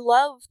possible. I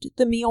loved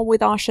the meal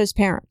with Asha's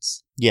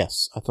parents.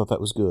 Yes, I thought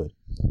that was good.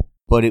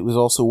 But it was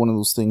also one of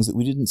those things that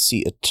we didn't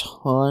see a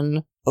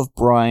ton of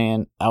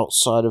Brian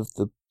outside of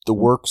the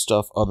work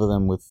stuff other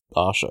than with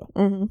Asha.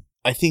 Mm-hmm.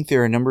 I think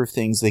there are a number of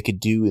things they could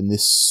do in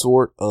this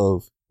sort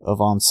of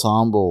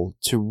ensemble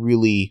to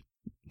really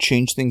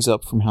change things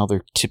up from how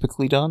they're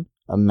typically done.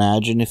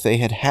 Imagine if they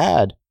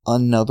had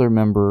another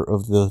member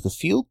of the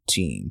field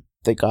team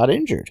that got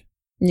injured.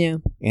 Yeah.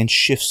 And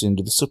shifts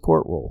into the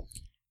support role.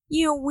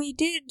 We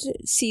did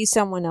see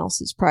someone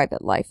else's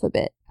private life a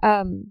bit.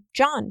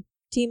 John,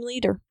 team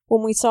leader,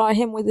 when we saw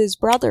him with his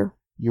brother.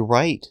 You're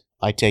right.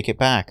 I take it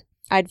back.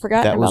 I'd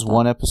forgotten about that. That was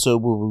one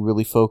episode where we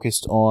really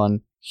focused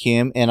on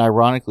him, and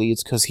ironically,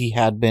 it's because he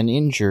had been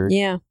injured.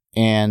 Yeah.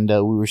 And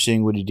we were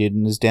seeing what he did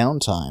in his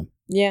downtime.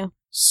 Yeah.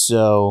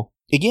 So,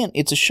 again,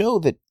 it's a show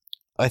that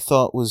I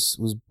thought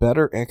was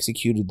better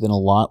executed than a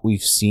lot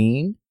we've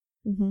seen.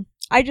 Mm-hmm.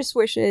 I just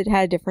wish it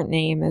had a different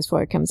name, is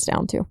what it comes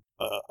down to.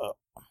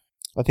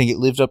 I think it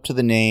lived up to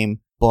the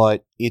name,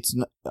 but it's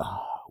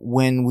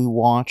when we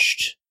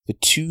watched the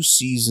 2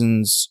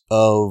 seasons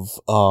of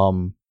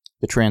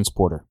The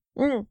Transporter.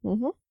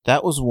 Mm-hmm.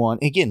 That was one.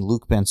 Again,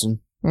 Luke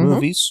Benson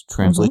movies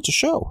translate to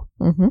show.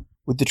 Mm-hmm.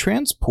 With The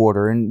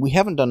Transporter, and we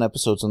haven't done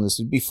episodes on this.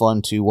 It'd be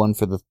fun to one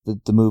for the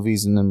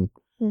movies, and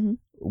then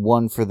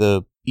one for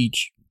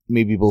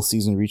maybe both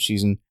seasons or each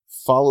season,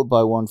 followed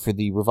by one for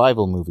the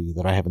revival movie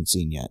that I haven't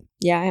seen yet.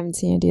 Yeah, I haven't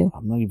seen it either.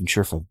 I'm not even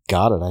sure if I've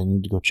got it. I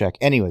need to go check.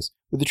 Anyways,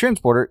 with The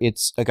Transporter,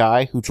 it's a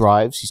guy who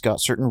drives. He's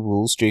got certain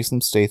rules.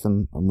 Jason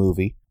Statham, a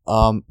movie.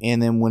 And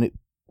then when it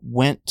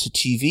went to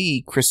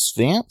TV, Chris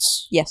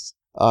Vance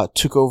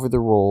took over the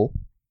role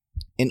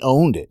and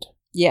owned it.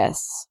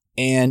 Yes.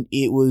 And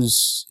it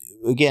was,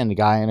 again, a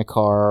guy in a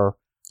car.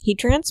 He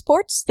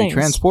transports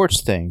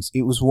things.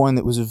 It was one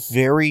that was a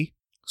very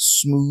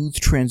smooth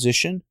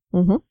transition.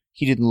 Mm-hmm.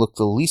 He didn't look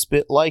the least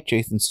bit like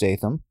Jason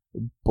Statham,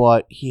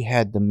 but he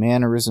had the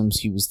mannerisms.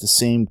 He was the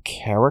same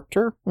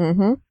character.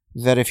 Mm-hmm.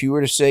 That if you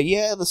were to say,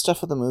 yeah, the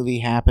stuff of the movie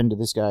happened to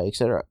this guy,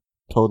 etc.,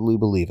 totally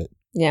believe it.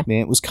 Yeah. I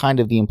mean, it was kind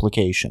of the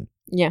implication.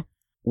 Yeah.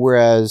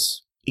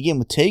 Whereas, again,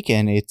 with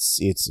Taken, it's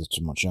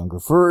a much younger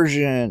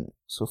version.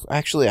 So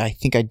actually, I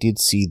think I did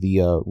see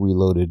the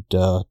Reloaded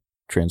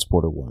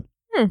Transporter one.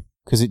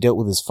 Because it dealt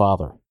with his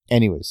father.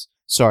 Anyways,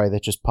 sorry,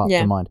 that just popped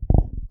to mind.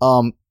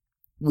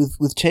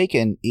 With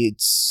Taken,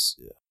 it's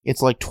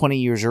like 20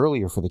 years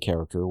earlier for the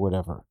character or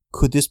whatever.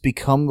 Could this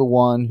become the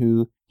one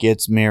who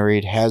gets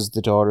married, has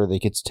the daughter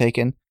that gets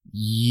taken?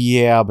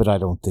 Yeah, but I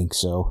don't think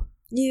so.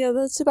 Yeah,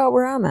 that's about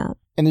where I'm at.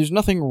 And there's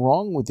nothing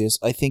wrong with this.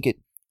 I think it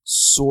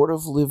sort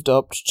of lived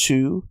up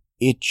to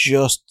it.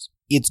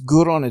 It's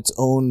good on its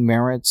own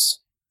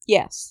merits.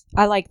 Yes,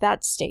 I like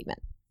that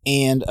statement.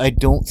 And I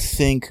don't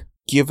think,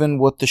 given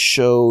what the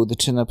show, the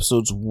 10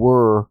 episodes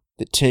were,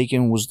 that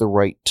Taken was the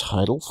right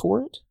title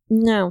for it.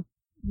 No,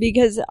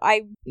 because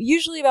I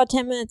usually about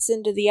 10 minutes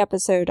into the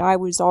episode, I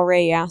was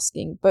already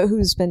asking, but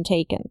who's been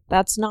taken?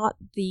 That's not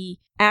the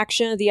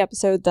action of the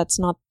episode. That's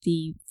not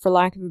the, for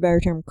lack of a better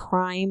term,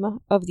 crime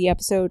of the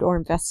episode or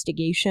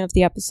investigation of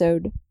the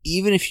episode.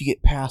 Even if you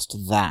get past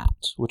that,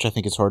 which I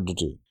think is hard to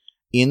do,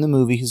 in the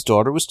movie, his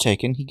daughter was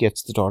taken. He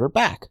gets the daughter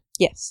back.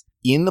 Yes.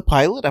 In the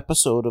pilot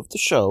episode of the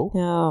show,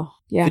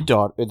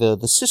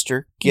 the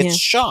sister gets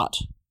shot.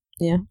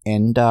 Yeah.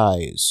 and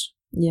dies.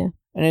 Yeah.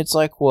 And it's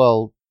like,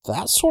 well,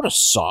 that sort of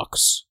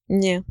sucks.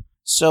 Yeah.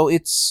 So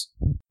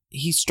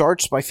he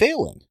starts by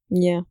failing.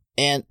 Yeah.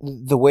 And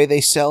the way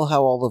they sell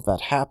how all of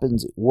that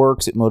happens, it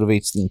works, it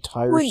motivates the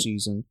entire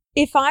season.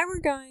 If I were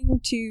going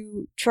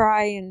to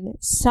try and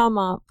sum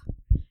up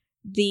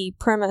the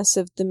premise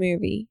of the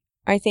movie,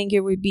 I think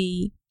it would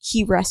be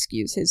he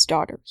rescues his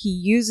daughter. He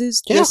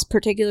uses this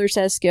particular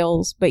set of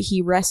skills, but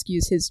he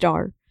rescues his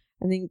daughter.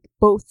 I think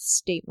both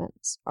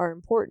statements are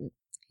important.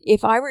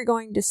 If I were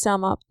going to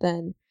sum up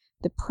then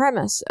the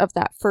premise of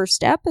that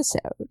first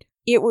episode,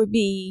 it would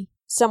be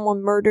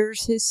someone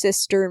murders his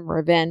sister in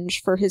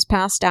revenge for his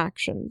past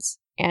actions,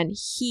 and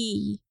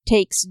he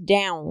takes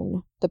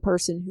down the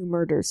person who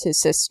murders his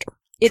sister.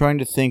 Trying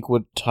to think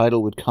what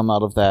title would come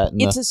out of that.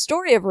 It's a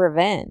story of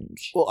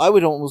revenge. Well, I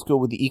would almost go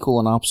with the equal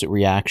and opposite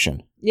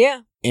reaction.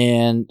 Yeah.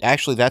 And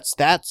actually,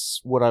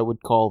 that's what I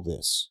would call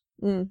this.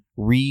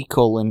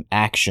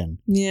 Re-action.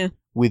 Yeah.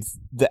 With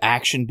the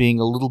action being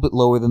a little bit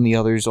lower than the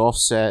others,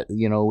 offset,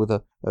 with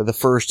the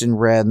first in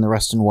red and the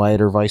rest in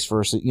white, or vice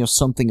versa,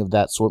 something of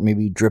that sort,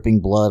 maybe dripping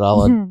blood,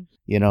 a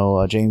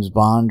la, James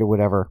Bond or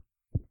whatever.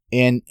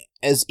 And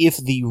as if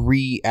the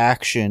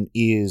reaction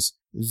is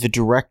the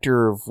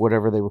director of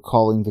whatever they were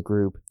calling the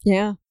group.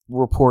 Yeah.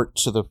 Report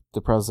to the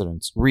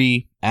presidents.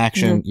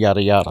 Reaction,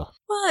 yada yada.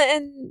 Well,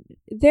 and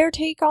their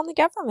take on the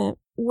government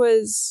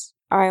was,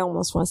 I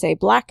almost want to say,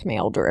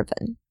 blackmail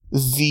driven.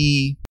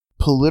 The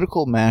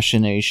political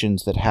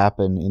machinations that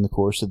happen in the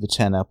course of the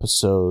 10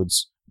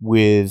 episodes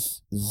with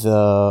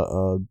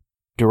the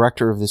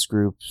director of this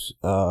group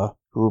who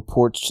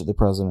reports to the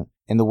president,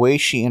 and the way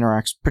she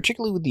interacts,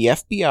 particularly with the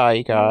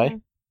FBI guy.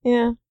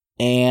 Yeah.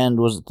 And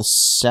was it the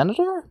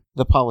senator?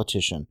 The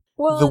politician.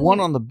 Well, the one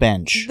on the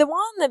bench. The one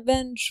on the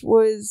bench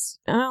was,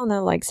 I don't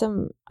know, like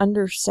some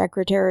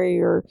undersecretary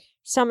or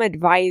some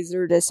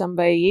advisor to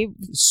somebody.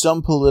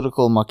 Some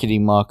political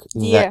muckety-muck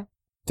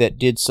that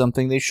did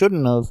something they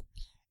shouldn't have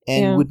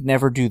and would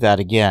never do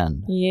that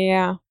again.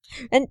 Yeah.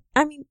 And,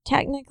 I mean,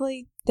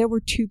 technically, there were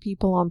 2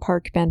 people on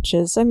park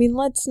benches. I mean,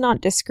 let's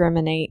not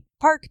discriminate.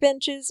 Park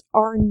benches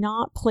are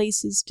not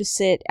places to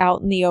sit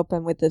out in the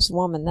open with this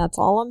woman. That's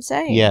all I'm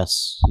saying.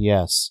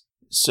 Yes.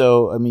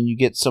 So, I mean, you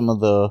get some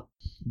of the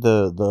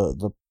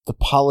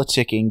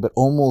politicking, but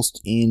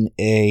almost in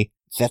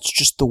that's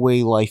just the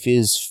way life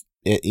is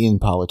in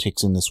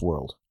politics in this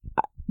world.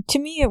 To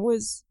me, it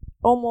was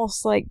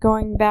almost like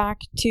going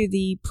back to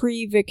the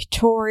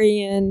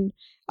pre-Victorian,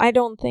 I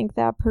don't think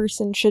that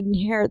person should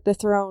inherit the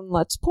throne,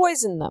 let's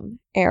poison them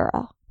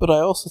era. But I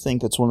also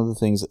think that's one of the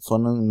things that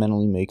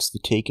fundamentally makes the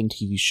Taken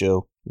TV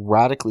show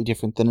radically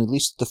different than at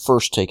least the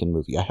first Taken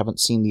movie. I haven't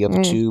seen the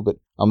other 2, but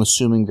I'm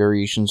assuming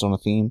variations on a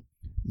theme.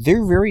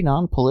 They're very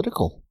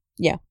non-political.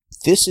 Yeah.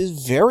 This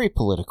is very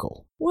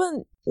political.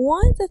 Well,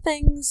 one of the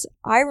things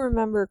I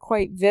remember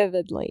quite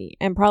vividly,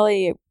 and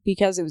probably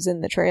because it was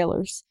in the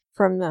trailers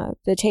from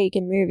the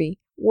Taken movie,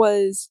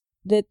 was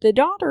that the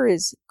daughter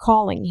is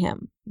calling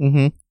him.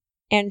 Mm-hmm.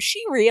 And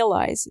she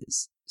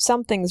realizes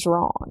something's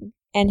wrong.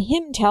 And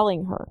him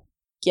telling her,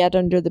 get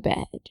under the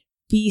bed,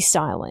 be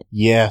silent.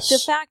 Yes. The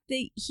fact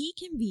that he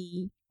can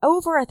be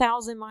over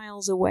 1,000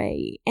 miles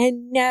away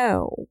and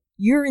know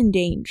you're in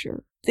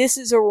danger. This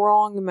is a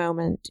wrong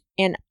moment,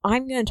 and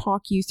I'm going to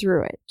talk you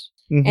through it.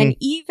 Mm-hmm. And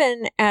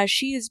even as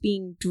she is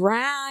being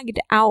dragged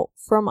out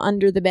from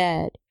under the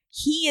bed,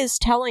 he is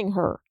telling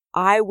her,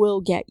 I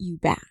will get you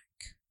back.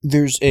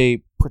 There's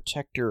a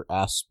protector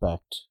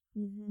aspect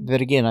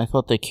that, again, I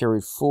thought they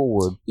carried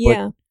forward.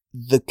 Yeah. But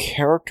the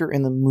character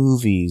in the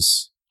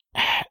movies,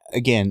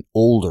 again,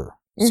 older,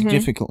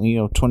 significantly,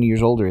 20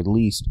 years older at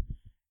least,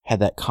 had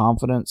that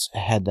confidence,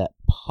 had that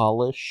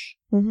polish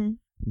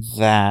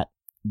that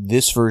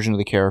this version of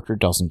the character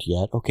doesn't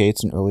yet. Okay,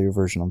 it's an earlier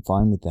version, I'm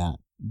fine with that.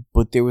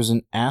 But there was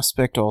an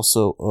aspect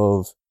also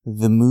of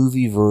the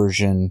movie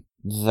version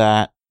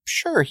that,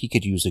 sure, he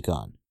could use a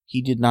gun.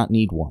 He did not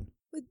need one.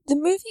 The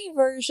movie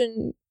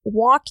version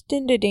walked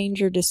into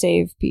danger to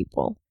save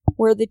people,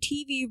 where the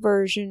TV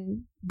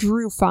version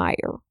drew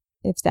fire,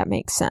 if that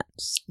makes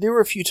sense. There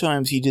were a few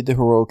times he did the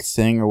heroic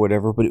thing or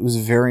whatever, but it was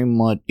very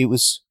much,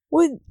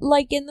 Well,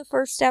 like in the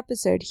first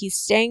episode, he's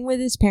staying with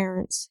his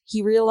parents,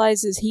 he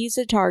realizes he's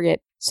a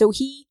target, so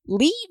he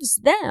leaves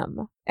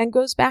them and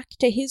goes back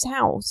to his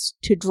house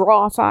to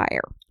draw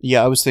fire.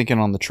 Yeah, I was thinking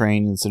on the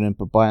train incident,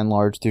 but by and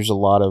large, there's a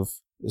lot of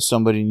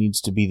somebody needs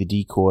to be the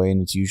decoy,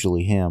 and it's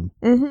usually him.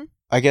 Mm-hmm.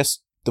 I guess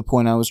the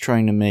point I was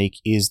trying to make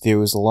is there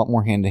was a lot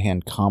more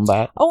hand-to-hand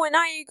combat. Oh, and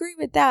I agree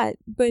with that,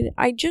 but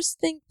I just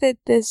think that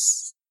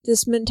this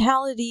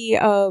mentality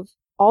of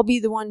I'll be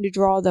the one to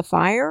draw the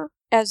fire,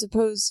 as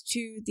opposed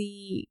to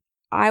the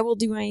I will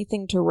do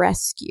anything to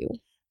rescue.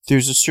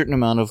 There's a certain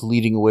amount of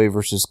leading away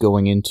versus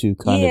going into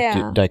kind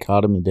of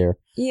dichotomy there.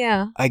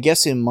 Yeah. I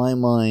guess in my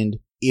mind,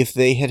 if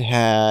they had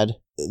had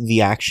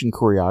the action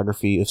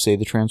choreography of, say,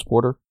 The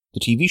Transporter, the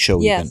TV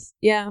show even.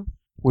 Yeah.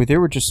 Where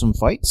there were just some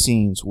fight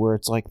scenes where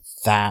it's like,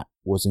 that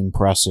was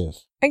impressive.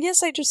 I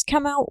guess I just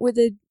come out with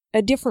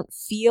a different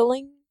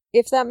feeling,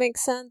 if that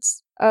makes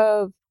sense,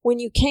 of when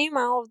you came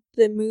out of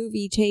the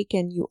movie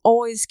Taken,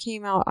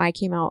 I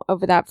came out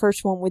of that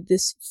first one with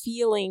this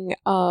feeling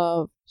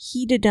of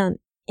he'd have done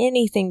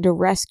anything to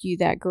rescue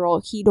that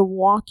girl. He'd have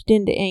walked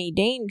into any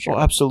danger. Oh,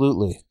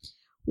 absolutely.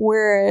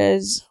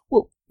 Whereas...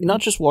 Well,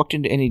 not just walked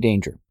into any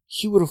danger.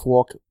 He would have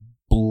walked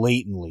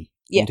blatantly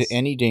into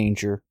any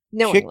danger,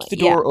 kicked the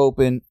door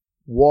open,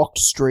 walked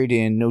straight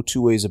in, no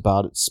two ways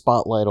about it,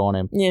 spotlight on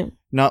him. Yeah.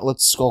 Not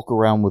let's skulk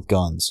around with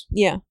guns.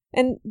 Yeah.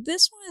 And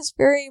this one is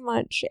very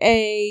much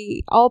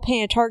I'll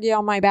paint a target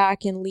on my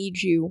back and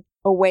lead you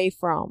away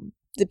from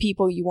the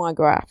people you want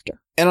to go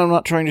after. And I'm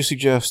not trying to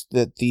suggest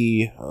that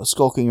the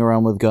skulking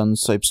around with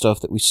guns type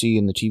stuff that we see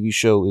in the TV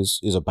show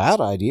is a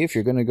bad idea. If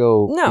you're going to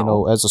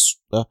go, as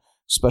a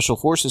special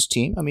forces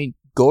team, I mean,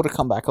 go to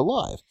come back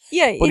alive.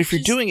 Yeah. But if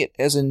you're doing it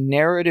as a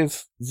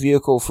narrative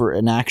vehicle for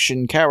an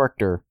action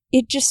character...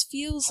 It just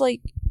feels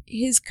like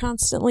his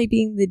constantly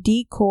being the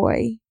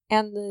decoy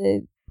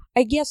and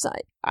I guess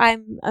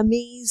I'm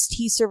amazed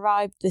he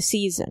survived the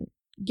season,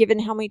 given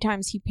how many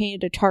times he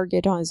painted a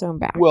target on his own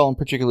back. Well, and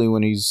particularly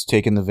when he's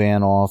taken the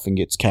van off and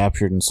gets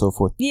captured and so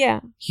forth.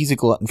 Yeah. He's a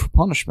glutton for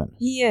punishment.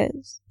 He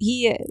is.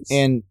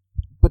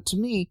 But to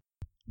me,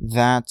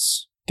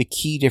 that's the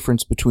key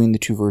difference between the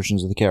two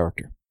versions of the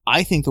character.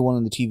 I think the one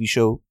in the TV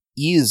show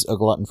is a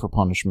glutton for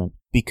punishment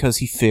because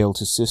he failed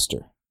his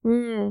sister.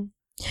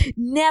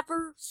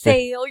 Never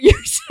fail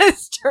your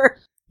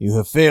sister. You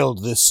have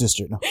failed this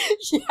sister. No.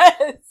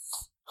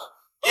 Yes.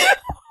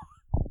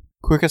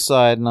 Quick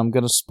aside, and I'm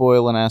going to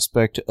spoil an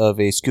aspect of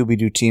a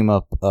Scooby-Doo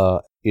team-up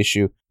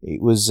issue.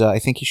 It was, I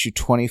think, issue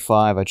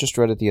 25. I just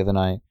read it the other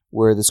night,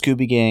 where the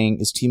Scooby Gang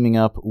is teaming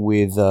up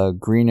with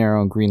Green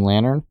Arrow and Green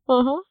Lantern.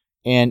 Uh-huh.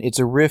 And it's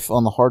a riff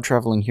on the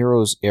hard-traveling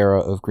heroes era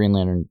of Green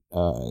Lantern,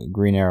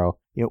 Green Arrow.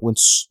 You know, when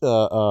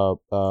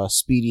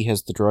Speedy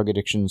has the drug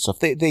addiction and stuff,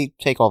 they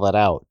take all that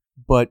out.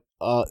 But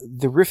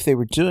the riff they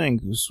were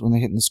doing was when they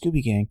hit in the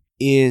Scooby Gang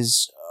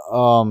is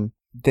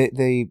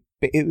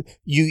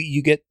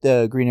you get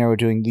the Green Arrow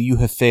doing the "You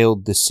have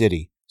failed the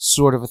city"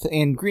 sort of a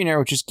thing, and Green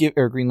Arrow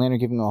Green Lantern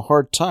giving him a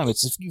hard time.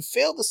 It's if you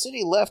failed the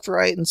city left,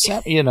 right, and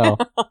center, you know.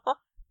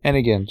 And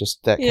again,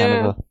 just that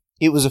kind of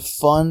it was a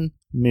fun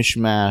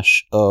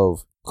mishmash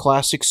of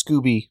classic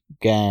Scooby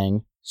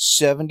Gang,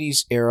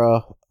 70s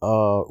era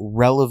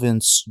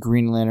relevance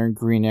Green Lantern,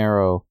 Green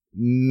Arrow,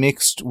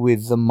 mixed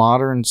with the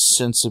modern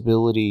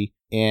sensibility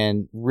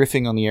and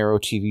riffing on the Arrow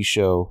TV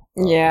show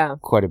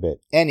quite a bit.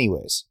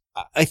 Anyways,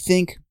 I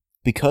think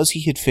because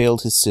he had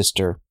failed his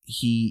sister,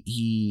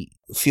 he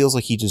feels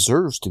like he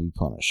deserves to be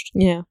punished.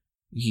 Yeah.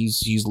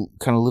 He's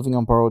kind of living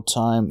on borrowed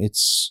time.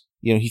 It's,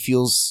 he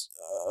feels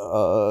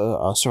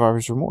a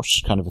survivor's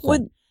remorse kind of a thing.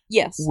 Well,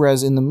 yes.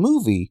 Whereas in the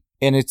movie,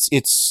 and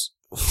it's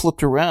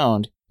flipped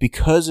around,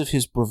 because of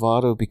his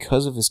bravado,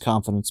 because of his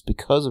confidence,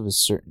 because of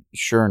his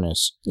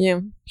sureness,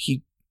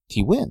 he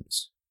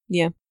wins.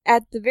 Yeah.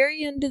 At the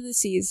very end of the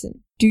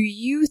season, do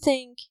you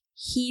think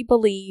he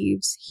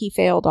believes he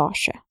failed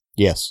Asha?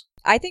 Yes.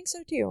 I think so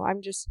too.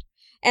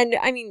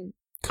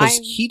 Because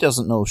he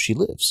doesn't know if she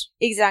lives.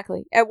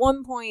 Exactly. At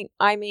one point,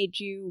 I made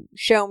you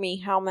show me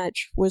how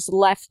much was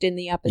left in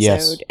the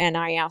episode, and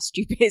I asked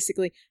you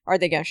basically, are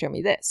they going to show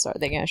me this? Are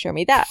they going to show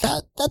me that?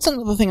 That's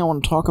another thing I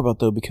want to talk about,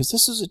 though, because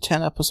this is a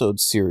 10-episode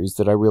series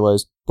that I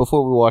realized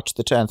before we watched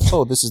the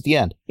 10th, this is the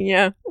end.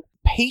 Yeah.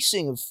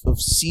 Pacing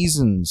of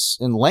seasons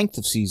and length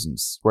of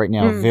seasons right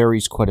now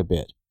varies quite a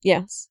bit.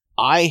 Yes.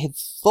 I had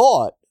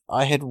thought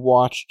I had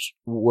watched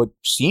what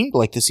seemed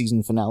like the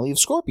season finale of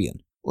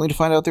Scorpion, only to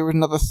find out there were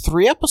another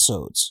 3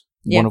 episodes,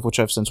 one of which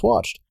I've since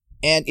watched.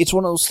 And it's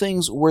one of those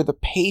things where the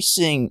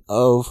pacing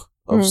of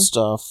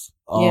stuff,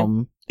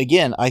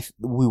 again,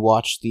 we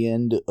watched the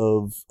end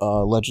of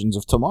Legends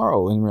of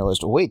Tomorrow and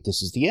realized, oh wait,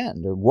 this is the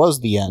end, or was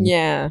the end.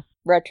 Yeah,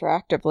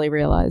 retroactively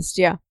realized,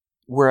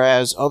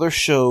 Whereas other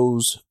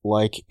shows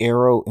like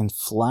Arrow and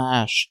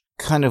Flash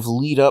kind of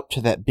lead up to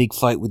that big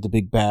fight with the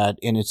big bad,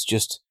 and it's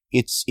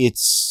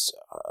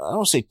I don't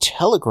want to say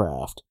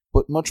telegraphed,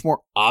 but much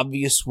more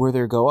obvious where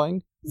they're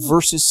going,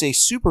 versus, say,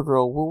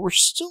 Supergirl, where we're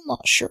still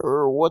not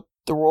sure what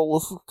the role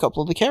of a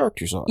couple of the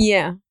characters are.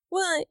 Yeah.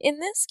 Well, in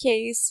this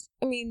case,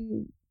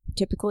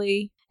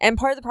 typically, and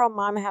part of the problem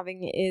I'm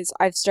having is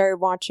I've started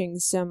watching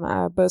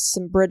both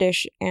some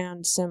British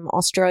and some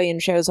Australian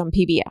shows on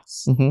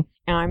PBS. Mm-hmm.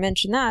 And I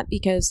mention that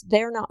because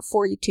they're not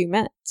 42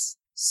 minutes.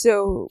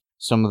 So...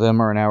 Some of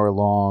them are an hour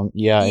long.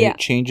 Yeah. It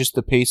changes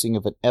the pacing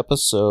of an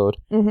episode.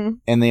 Mm-hmm.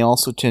 And they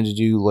also tend to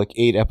do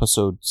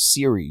 8-episode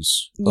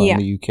series in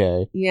the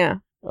UK. Yeah.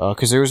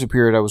 Because there was a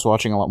period I was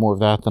watching a lot more of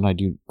that than I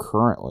do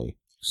currently.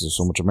 Because there's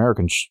so much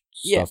American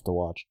stuff to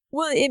watch.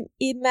 Well,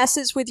 it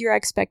messes with your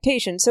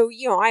expectations. So,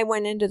 I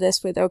went into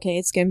this with, okay,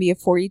 it's going to be a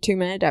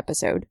 42-minute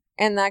episode.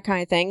 And that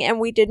kind of thing. And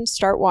we didn't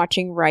start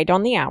watching right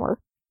on the hour,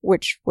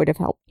 which would have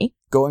helped me.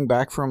 Going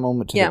back for a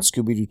moment to that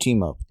Scooby-Doo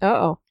team-up.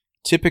 Uh-oh.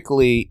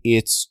 Typically,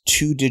 it's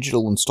 2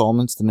 digital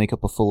installments that make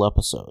up a full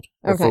episode.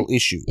 A full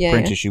issue.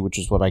 Print issue, which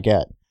is what I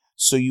get.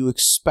 So you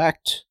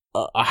expect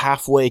a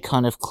halfway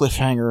kind of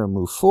cliffhanger and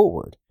move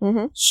forward.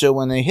 Mm-hmm. So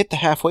when they hit the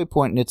halfway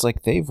point, and it's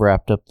like they've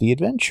wrapped up the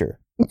adventure.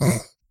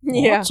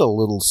 Well, that's a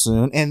little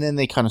soon. And then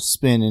they kind of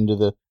spin into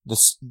the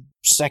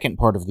second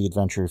part of the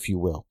adventure, if you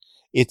will.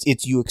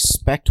 It's you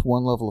expect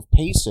one level of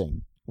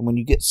pacing, and when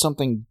you get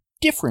something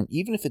different,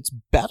 even if it's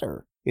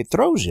better, it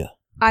throws you.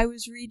 I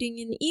was reading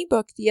an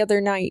ebook the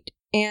other night,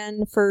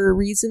 and for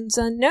reasons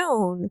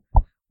unknown,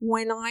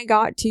 when I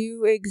got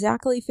to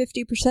exactly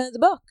 50% of the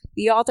book,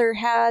 the author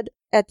had,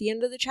 at the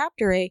end of the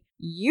chapter,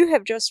 you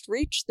have just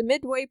reached the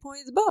midway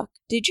point of the book.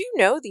 Did you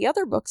know the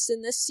other books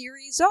in this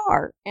series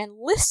are? And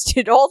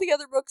listed all the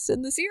other books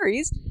in the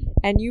series,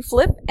 and you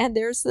flip, and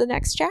there's the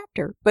next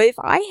chapter. But if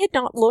I had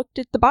not looked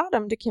at the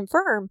bottom to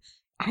confirm,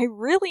 I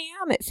really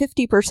am at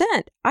 50%,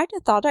 I'd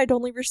have thought I'd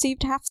only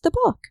received half the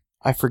book.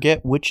 I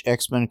forget which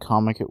X-Men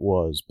comic it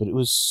was, but it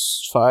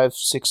was 5,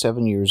 6,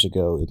 7 years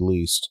ago, at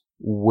least,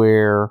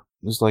 where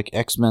it was like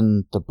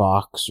X-Men the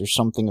Box or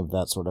something of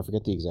that sort. I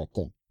forget the exact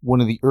thing. One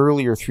of the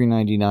earlier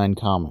 $3.99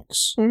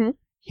 comics. Mm-hmm.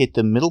 Hit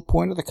the middle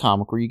point of the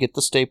comic where you get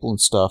the staple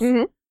and stuff.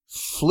 Mm-hmm.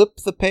 Flip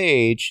the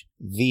page,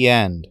 the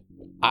end.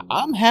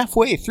 I'm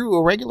halfway through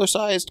a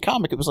regular-sized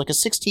comic. It was like a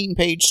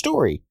 16-page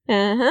story.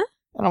 Uh-huh.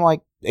 And I'm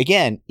like,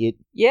 again, you're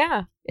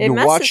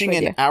watching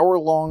an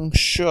hour-long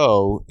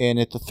show, and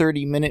at the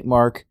 30-minute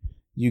mark,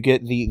 you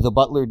get the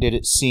butler did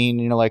it scene,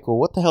 and you're like, well,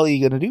 what the hell are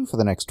you going to do for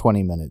the next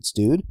 20 minutes,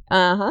 dude?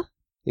 Uh-huh.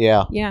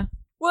 Yeah. Yeah.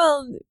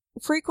 Well,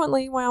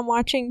 frequently when I'm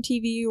watching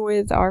TV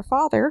with our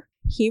father,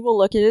 he will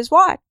look at his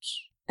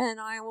watch, and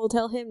I will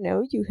tell him,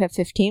 no, you have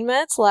 15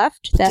 minutes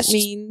left. But that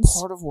means... is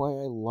part of why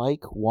I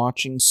like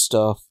watching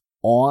stuff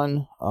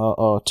on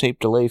a tape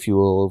delay, if you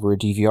will, over a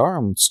DVR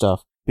and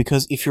stuff.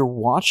 Because if you're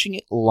watching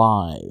it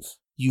live,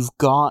 you've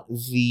got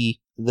the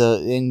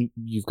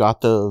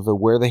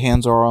where the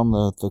hands are on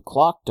the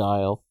clock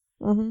dial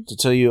to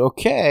tell you,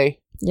 okay,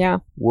 yeah,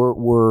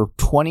 we're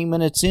 20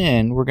 minutes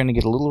in, we're going to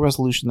get a little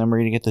resolution, then we're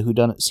going to get the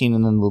whodunit scene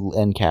and then the little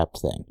end cap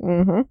thing.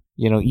 Mm-hmm.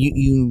 You know,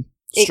 you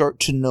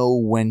start to know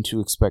when to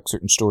expect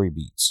certain story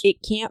beats. It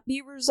can't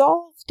be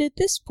resolved at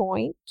this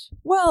point.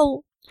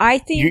 Well, I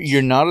think...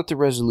 You're not at the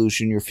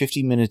resolution, you're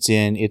 50 minutes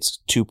in, it's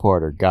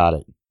two-parter, got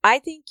it. I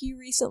think you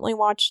recently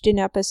watched an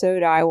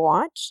episode I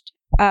watched.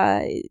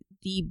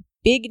 The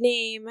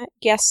big-name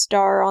guest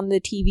star on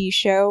the TV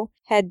show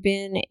had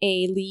been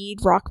a lead,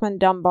 Rockman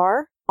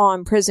Dunbar,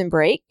 on Prison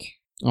Break.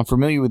 I'm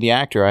familiar with the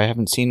actor. I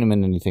haven't seen him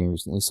in anything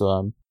recently,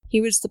 so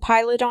He was the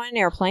pilot on an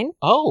airplane.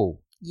 Oh.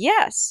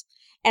 Yes.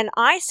 And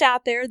I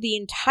sat there the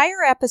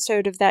entire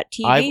episode of that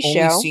TV show.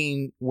 I've only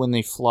seen when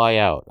they fly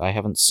out. I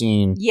haven't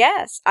seen...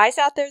 Yes. I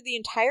sat there the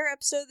entire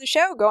episode of the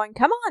show going,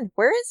 come on,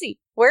 where is he?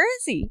 Where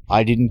is he?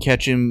 I didn't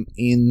catch him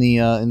in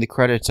the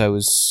credits. I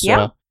was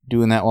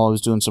doing that while I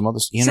was doing some other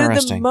stuff.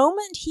 Interesting. So the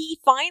moment he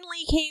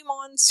finally came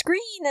on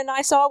screen and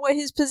I saw what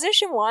his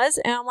position was,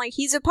 and I'm like,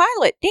 he's a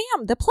pilot.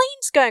 Damn, the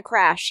plane's gonna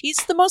crash.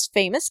 He's the most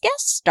famous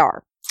guest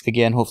star.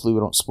 Again, hopefully we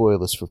don't spoil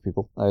this for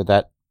people.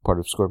 That part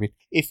of Scorpion.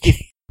 If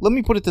let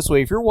me put it this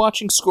way. If you're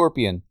watching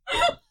Scorpion,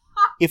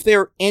 if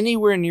they're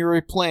anywhere near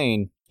a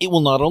plane, it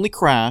will not only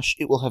crash,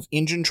 it will have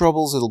engine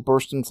troubles, it'll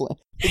burst in flames.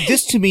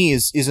 This, to me,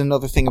 is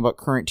another thing about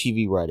current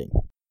TV writing.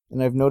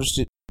 And I've noticed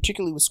it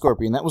particularly with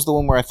Scorpion. That was the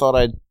one where I thought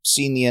I'd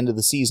seen the end of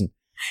the season.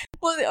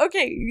 Well,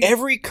 okay.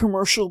 Every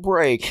commercial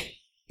break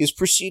is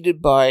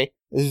preceded by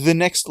the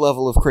next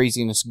level of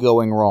craziness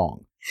going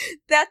wrong.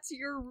 That's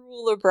your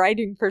rule of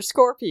writing for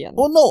Scorpion.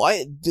 Well, no,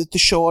 the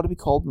show ought to be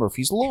called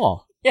Murphy's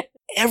Law. Yeah.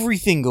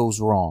 Everything goes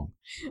wrong.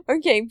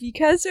 Okay,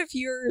 because of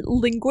your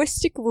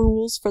linguistic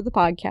rules for the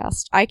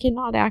podcast, I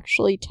cannot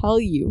actually tell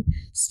you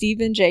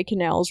Stephen J.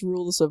 Cannell's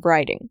rules of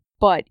writing.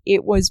 But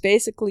it was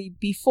basically,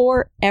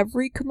 before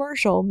every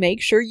commercial,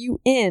 make sure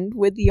you end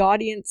with the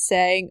audience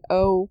saying,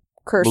 oh,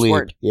 curse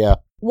word. Yeah.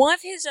 One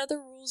of his other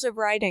rules of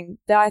writing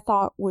that I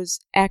thought was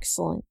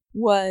excellent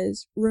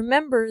was,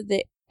 remember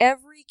that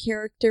every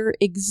character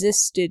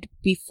existed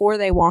before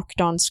they walked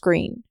on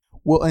screen.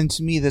 Well, and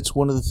to me, that's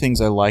one of the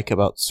things I like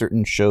about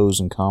certain shows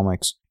and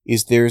comics,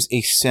 is there's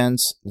a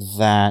sense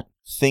that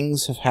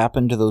things have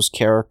happened to those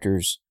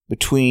characters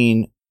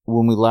between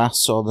when we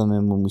last saw them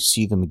and when we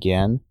see them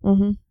again.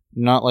 Mm-hmm.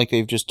 Not like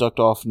they've just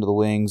ducked off into the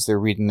wings, they're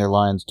reading their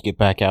lines to get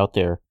back out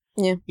there.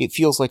 Yeah. It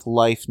feels like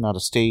life, not a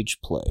stage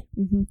play.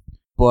 Mm-hmm.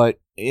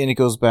 And it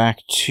goes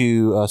back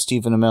to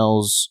Stephen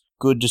Amell's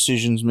good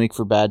decisions make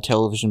for bad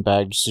television,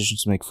 bad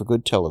decisions make for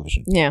good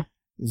television. Yeah.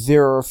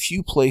 There are a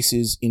few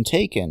places in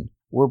Taken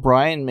where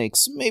Brian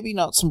makes maybe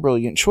not some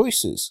brilliant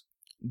choices,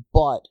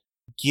 but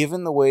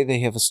given the way they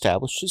have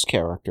established his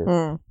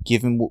character,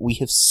 given what we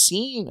have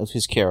seen of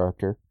his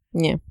character,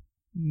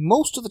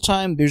 most of the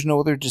time there's no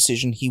other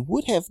decision he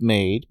would have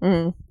made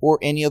or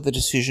any other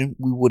decision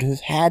we would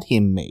have had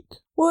him make.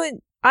 Well,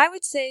 I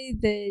would say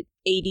that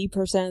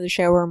 80% of the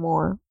show or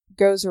more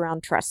goes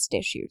around trust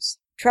issues.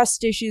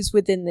 Trust issues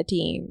within the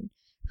team.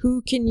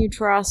 Who can you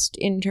trust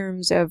in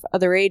terms of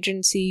other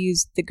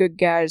agencies, the good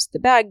guys, the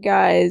bad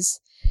guys?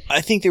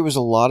 I think there was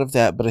a lot of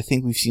that, but I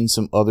think we've seen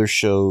some other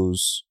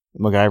shows,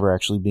 MacGyver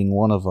actually being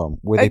one of them,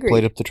 where they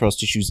played up the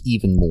trust issues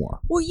even more.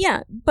 Well,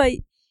 yeah, but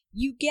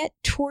you get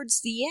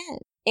towards the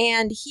end,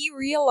 and he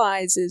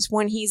realizes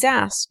when he's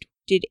asked,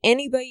 did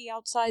anybody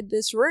outside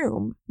this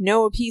room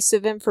know a piece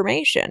of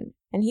information?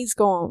 And he's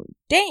going,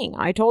 dang,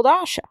 I told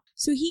Asha.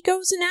 So he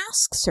goes and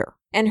asks her.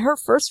 And her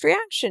first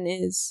reaction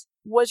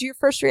was your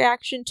first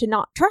reaction to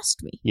not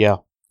trust me? Yeah.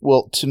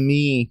 Well, to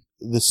me,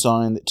 the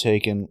sign that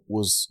Taken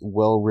was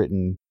well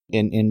written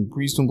and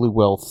reasonably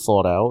well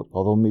thought out,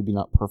 although maybe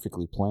not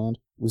perfectly planned,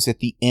 was at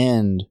the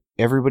end,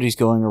 everybody's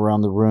going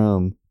around the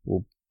room,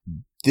 well,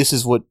 this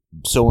is what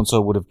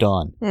so-and-so would have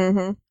done.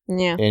 Mm-hmm.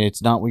 Yeah. And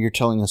it's not what you're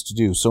telling us to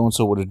do.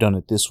 So-and-so would have done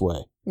it this way.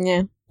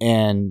 Yeah.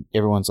 And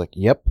everyone's like,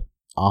 yep,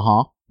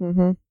 uh-huh.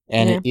 Mm-hmm.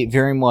 And Yeah. it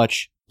very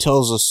much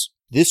tells us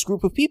this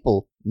group of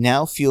people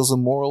now feels a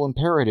moral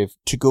imperative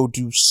to go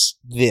do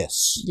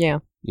this. Yeah.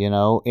 You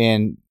know,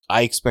 and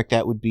I expect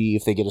that would be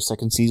if they get a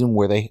second season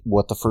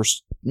what the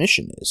first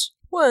mission is.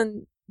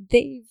 Well,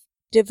 they've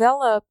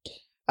developed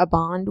a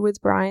bond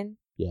with Brian.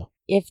 Yeah.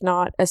 If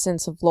not a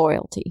sense of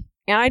loyalty.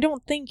 And I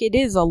don't think it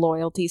is a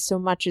loyalty so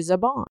much as a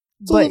bond.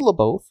 It's a little of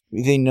both.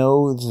 They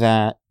know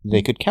that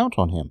they could count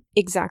on him.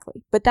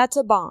 Exactly. But that's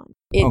a bond.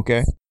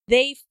 Okay.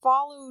 They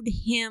followed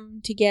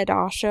him to get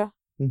Asha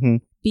Mm-hmm.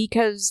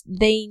 because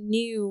they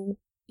knew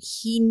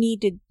he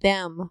needed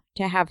them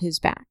to have his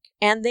back.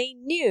 And they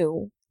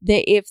knew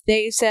that if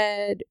they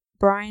said,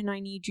 Brian, I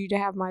need you to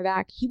have my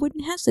back, he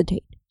wouldn't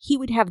hesitate. He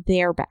would have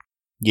their back.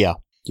 Yeah,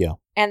 yeah.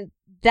 And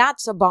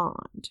that's a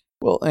bond.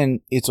 Well,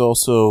 and it's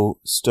also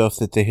stuff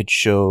that they had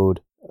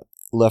showed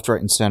left, right,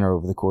 and center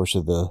over the course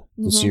of the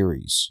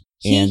series.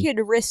 He had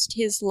risked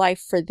his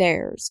life for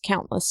theirs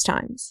countless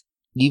times.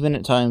 Even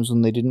at times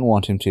when they didn't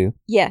want him to.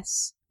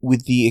 Yes.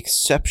 With the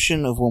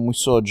exception of when we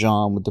saw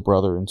John with the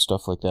brother and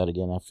stuff like that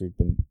again after he'd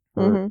been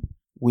hurt.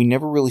 We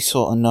never really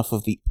saw enough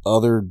of the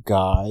other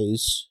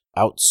guys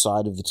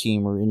outside of the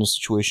team or in a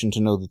situation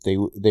to know that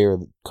they are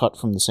cut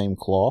from the same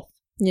cloth.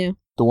 Yeah.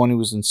 The one who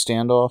was in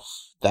Standoff,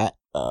 that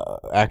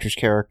actor's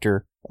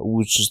character,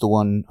 which is the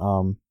one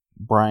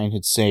Brian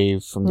had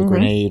saved from the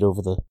grenade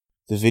over the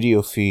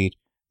video feed,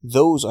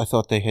 those I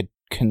thought they had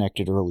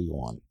connected early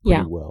on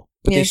pretty well.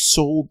 But they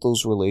sold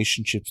those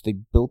relationships. They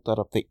built that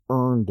up. They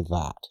earned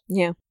that.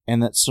 Yeah.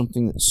 And that's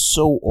something that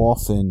so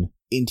often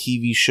in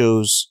TV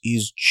shows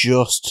is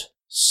just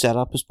set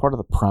up as part of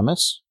the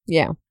premise.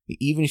 Yeah.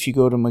 Even if you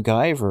go to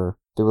MacGyver,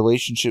 the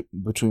relationship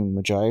between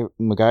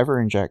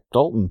MacGyver and Jack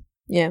Dalton.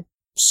 Yeah.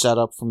 Set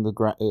up from the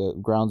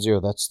ground zero.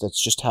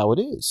 That's just how it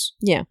is.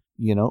 Yeah.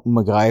 You know,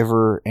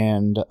 MacGyver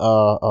and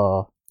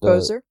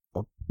Bozer.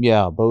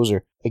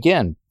 Bozer.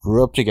 Again,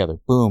 grew up together.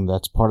 Boom,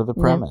 that's part of the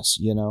premise,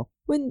 you know?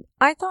 When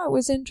I thought it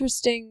was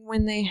interesting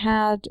when they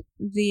had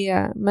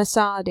the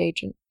Mossad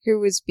agent who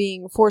was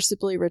being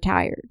forcibly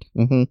retired.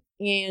 Mm-hmm.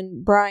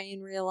 And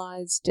Brian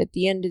realized at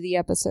the end of the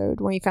episode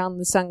when he found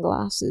the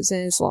sunglasses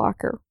in his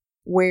locker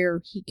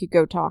where he could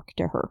go talk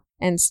to her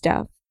and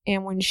stuff.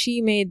 And when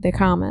she made the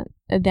comment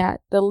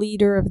that the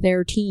leader of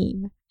their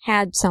team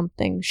had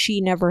something she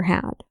never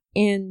had.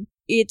 And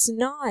it's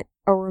not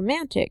a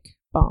romantic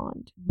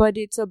bond, but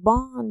it's a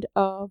bond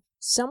of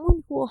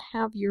someone who will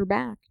have your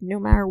back no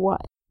matter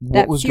what.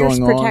 What was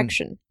going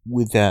protection. on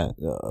with that,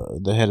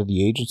 the head of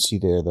the agency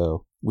there,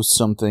 though, was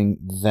something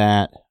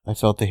that I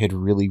felt they had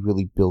really,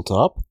 really built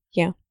up.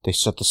 Yeah. They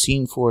set the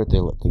scene for it, they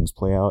let things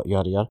play out,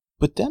 yada, yada.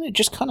 But then it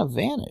just kind of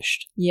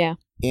vanished. Yeah.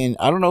 And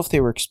I don't know if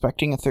they were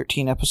expecting a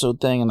 13-episode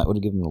thing, and that would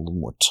have given them a little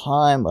more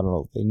time. I don't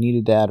know if they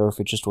needed that, or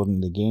if it just wasn't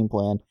in the game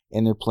plan,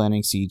 and they're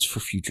planting seeds for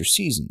future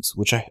seasons,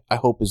 which I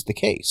hope is the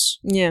case.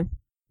 Yeah.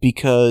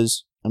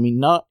 Because, I mean,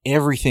 not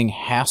everything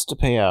has to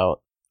pay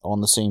out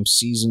on the same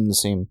season, the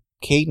same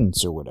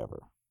cadence or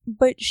whatever.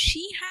 But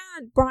she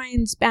had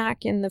Brian's back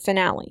in the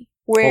finale,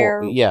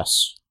 where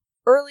yes,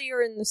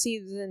 earlier in the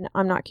season,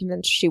 I'm not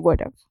convinced she would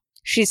have.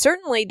 She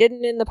certainly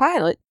didn't in the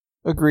pilot.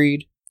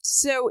 Agreed.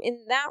 So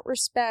in that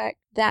respect,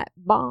 that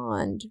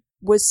bond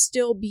was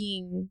still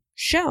being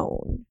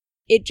shown.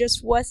 It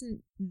just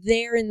wasn't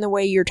there in the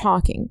way you're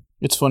talking.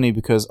 It's funny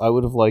because I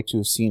would have liked to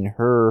have seen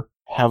her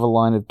have a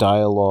line of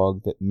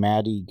dialogue that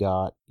Maddie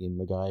got in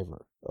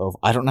MacGyver of,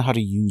 I don't know how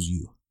to use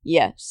you.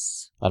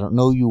 Yes. I don't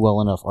know you well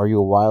enough. Are you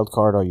a wild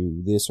card? Are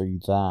you this? Are you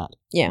that?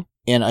 Yeah.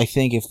 And I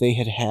think if they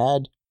had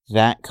had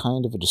that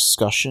kind of a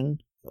discussion,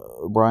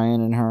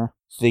 Brian and her,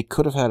 they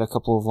could have had a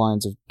couple of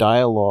lines of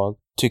dialogue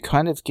to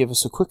kind of give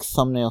us a quick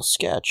thumbnail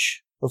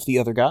sketch of the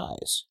other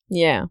guys.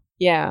 Yeah.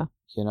 Yeah.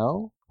 You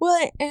know?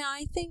 Well, and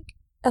I think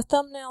a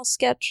thumbnail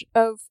sketch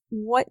of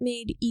what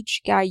made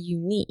each guy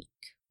unique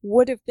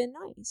would have been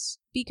nice.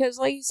 Because,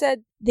 like you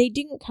said, they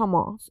didn't come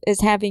off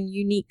as having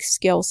unique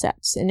skill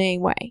sets in any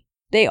way.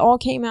 They all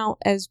came out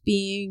as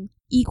being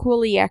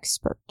equally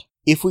expert.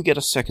 If we get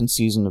a second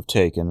season of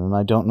Taken, and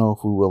I don't know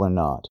if we will or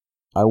not,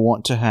 I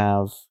want to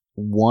have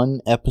one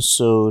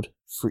episode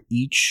for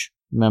each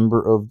member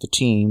of the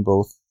team,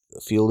 both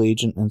field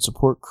agent and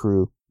support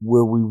crew,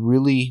 where we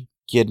really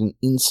get an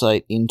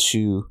insight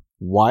into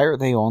why are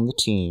they on the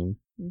team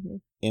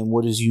and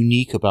what is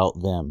unique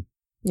about them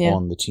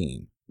on the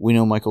team. We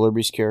know Michael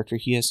Irby's character,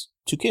 he has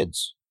 2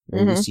 kids. Or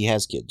at least he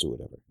has kids or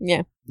whatever.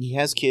 Yeah. He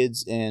has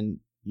kids and,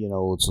 you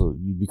know,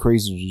 you'd be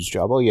crazy to do his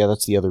job. Oh, yeah,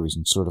 that's the other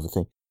reason, sort of a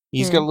thing.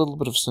 He's got a little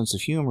bit of a sense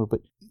of humor,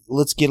 but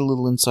let's get a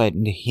little insight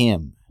into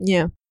him.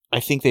 Yeah. I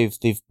think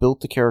they've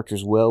built the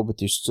characters well, but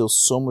there's still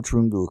so much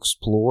room to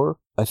explore.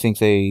 I think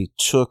they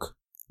took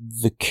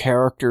the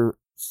character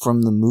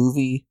from the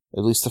movie,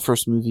 at least the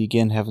first movie,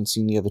 again, haven't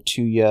seen the other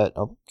two yet.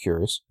 I'm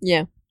curious.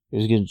 Yeah.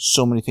 There's again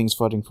so many things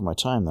fighting for my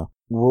time, though.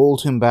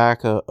 Rolled him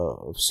back a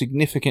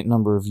significant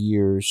number of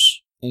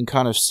years and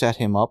kind of set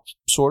him up,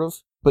 sort of.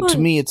 But to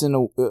me, it's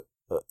in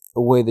a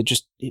way that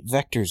just it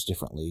vectors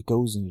differently. It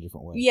goes in a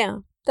different way. Yeah,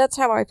 that's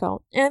how I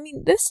felt. And I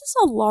mean, this is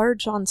a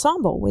large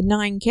ensemble with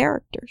 9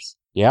 characters.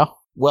 Yeah.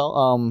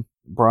 Well,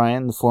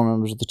 Brian, the 4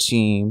 members of the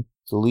team,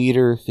 the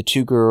leader, the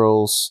 2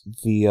 girls,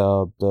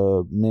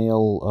 the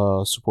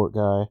male support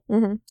guy,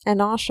 and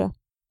Asha,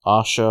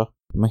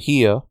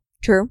 Mahia.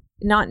 True.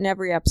 Not in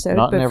every episode,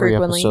 Not but in every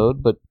frequently.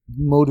 episode, but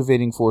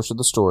motivating force of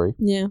the story.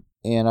 Yeah.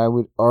 And I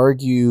would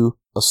argue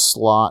a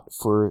slot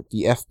for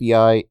the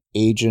FBI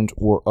agent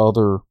or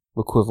other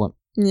equivalent.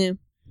 Yeah.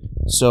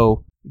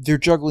 So they're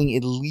juggling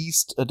at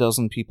least a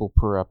dozen people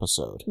per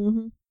episode.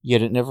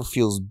 Yet it never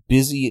feels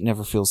busy. It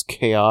never feels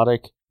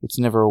chaotic. It's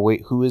never a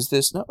wait, who is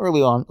this? Now,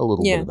 early on, a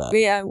little bit of that.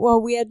 Yeah,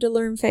 well, we had to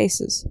learn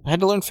faces. I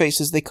had to learn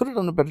faces. They could have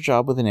done a better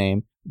job with a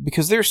name.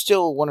 Because there's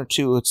still 1 or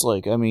 2, it's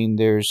like, I mean,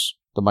 there's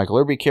the Michael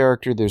Irby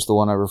character. There's the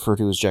one I refer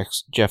to as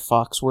Jeff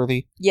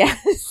Foxworthy.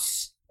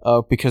 Yes.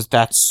 Because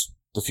that's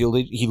the field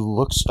agent. He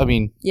looks, I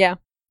mean... Yeah.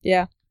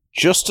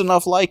 Just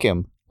enough like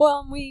him.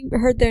 Well, we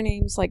heard their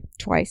names like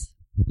twice.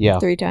 Yeah.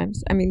 3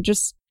 times. I mean,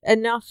 just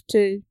enough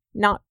to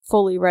not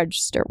fully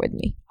register with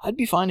me. I'd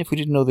be fine if we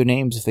didn't know their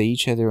names if they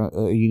each had a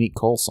unique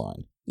call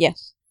sign.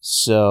 Yes.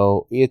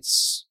 So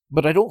it's...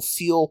 But I don't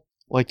feel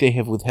like they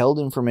have withheld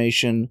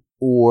information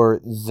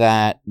or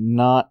that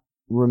not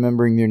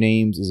remembering their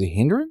names is a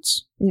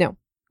hindrance. No.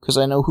 Because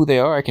I know who they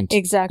are. I can...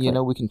 Exactly.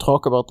 we can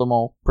talk about them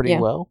all pretty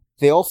well.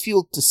 They all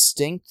feel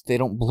distinct. They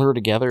don't blur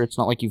together. It's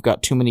not like you've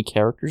got too many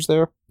characters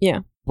there. Yeah.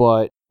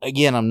 But,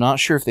 again, I'm not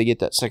sure if they get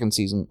that second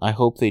season. I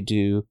hope they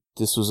do.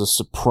 This was a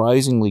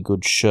surprisingly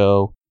good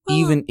show,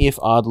 even if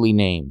oddly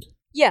named.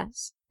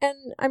 Yes.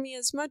 And, I mean,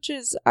 as much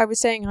as I was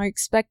saying I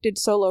expected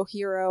Solo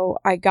Hero,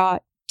 I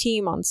got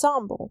Team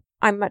Ensemble.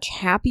 I'm much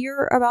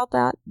happier about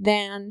that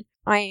than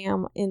I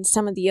am in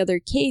some of the other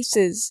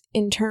cases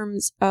in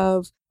terms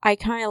of I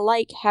kind of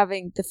like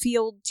having the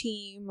field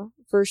team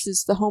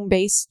versus the home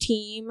base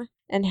team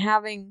and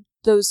having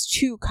those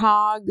 2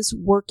 cogs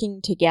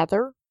working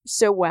together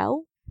so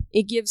well.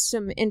 It gives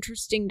some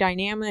interesting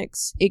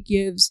dynamics. It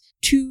gives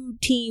 2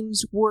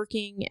 teams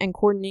working and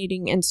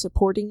coordinating and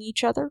supporting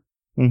each other.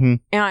 Mm-hmm.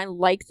 And I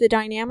like the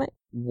dynamic.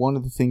 One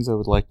of the things I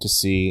would like to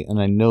see,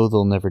 and I know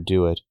they'll never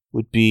do it,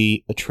 would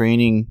be a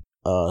training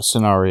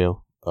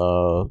scenario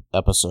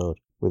episode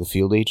where the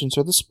field agents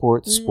are the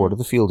support are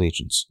the field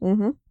agents.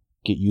 Mm-hmm.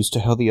 Get used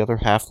to how the other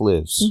half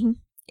lives. Mm-hmm.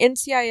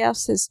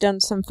 NCIS has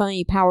done some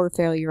funny power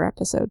failure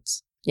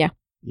episodes. Yeah.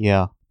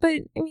 Yeah.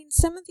 But, I mean,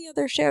 some of the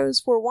other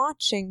shows we're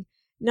watching,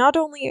 not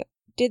only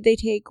did they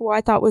take what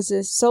I thought was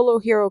a solo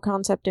hero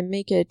concept and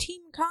make it a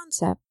team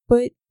concept,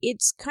 but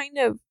it's kind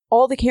of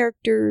all the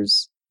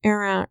characters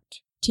interact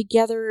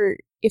together,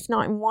 if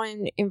not in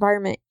one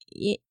environment,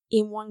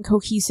 in one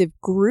cohesive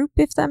group,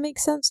 if that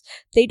makes sense.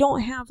 They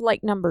don't have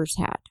like Numbers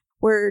had,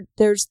 where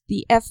there's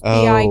the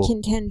FBI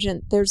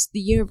contingent, there's the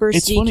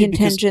university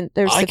contingent,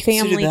 there's the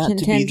family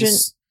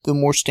contingent. The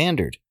more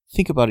standard.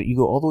 Think about it. You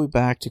go all the way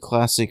back to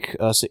classic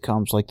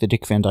sitcoms like The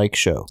Dick Van Dyke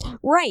Show.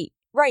 Right.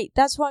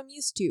 That's what I'm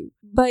used to.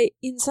 But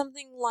in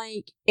something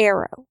like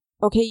Arrow,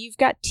 okay, you've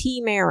got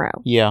Team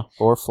Arrow. Yeah,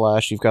 or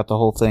Flash. You've got the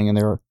whole thing, and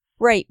they're...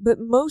 Right, but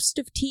most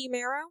of Team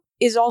Arrow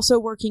is also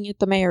working at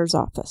the mayor's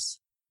office.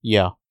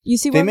 Yeah. You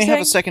see what I'm saying? They may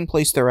have a second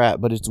place they're at,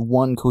 but it's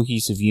one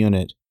cohesive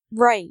unit.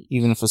 Right.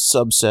 Even if a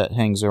subset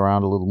hangs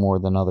around a little more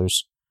than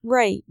others.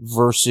 Right.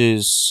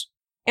 Versus...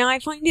 And I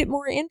find it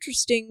more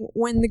interesting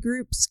when the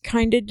groups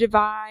kind of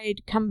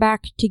divide, come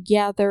back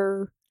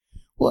together.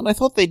 Well, and I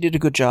thought they did a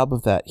good job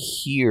of that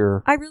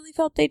here. I really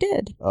felt they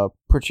did.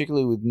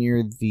 Particularly with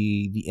near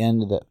the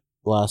end of that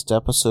last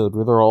episode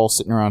where they're all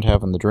sitting around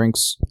having the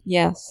drinks.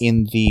 Yes.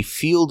 In the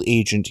field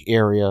agent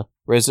area,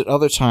 whereas at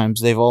other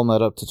times they've all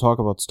met up to talk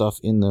about stuff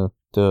in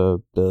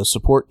the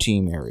support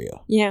team area.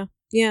 Yeah.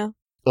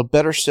 A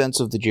better sense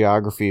of the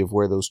geography of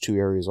where those 2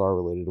 areas are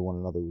related to one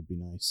another would be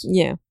nice.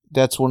 Yeah.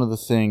 That's one of the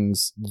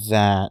things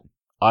that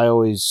I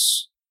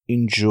always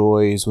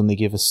enjoy is when they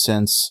give a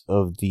sense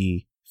of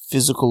the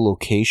physical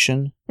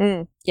location.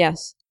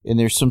 Yes. And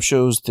there's some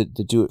shows that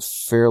do it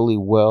fairly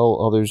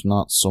well, others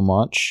not so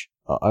much.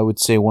 I would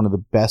say one of the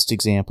best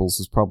examples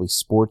is probably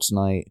Sports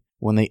Night,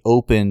 when they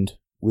opened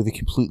with a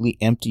completely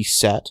empty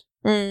set,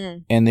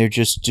 and they're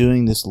just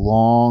doing this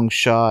long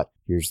shot.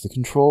 Here's the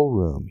control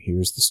room,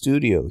 here's the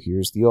studio,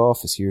 here's the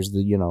office, here's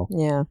the,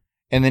 Yeah.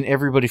 And then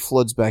everybody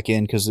floods back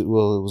in because it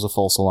was a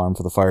false alarm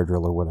for the fire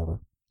drill or whatever.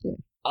 Yeah.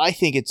 I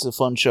think it's a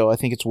fun show. I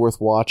think it's worth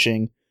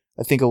watching.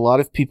 I think a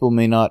lot of people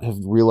may not have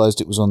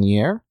realized it was on the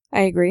air.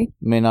 I agree.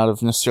 May not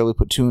have necessarily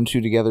put 2 and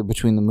 2 together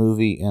between the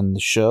movie and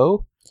the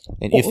show.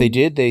 And if they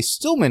did, they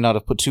still may not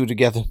have put 2 and 2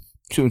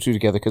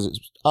 together because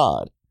it's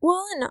odd.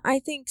 Well, and I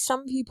think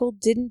some people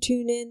didn't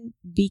tune in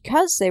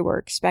because they were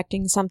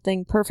expecting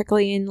something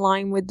perfectly in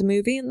line with the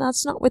movie, and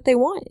that's not what they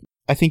wanted.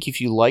 I think if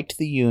you liked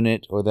The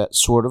Unit or that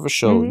sort of a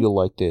show, you'll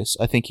like this.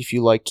 I think if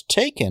you liked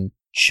Taken,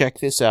 check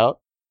this out.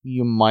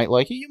 You might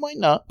like it, you might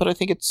not, but I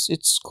think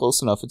it's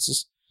close enough. It's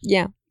just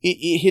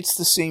it hits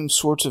the same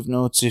sorts of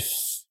notes, if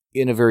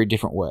in a very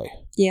different way.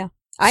 Yeah,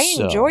 I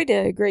enjoyed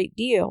it a great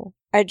deal.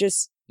 I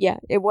just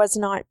it was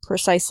not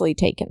precisely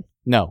Taken.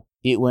 No,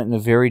 it went in a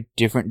very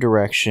different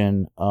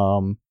direction.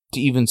 To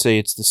even say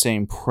it's the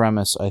same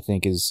premise, I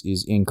think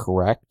is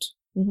incorrect.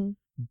 Mm-hmm.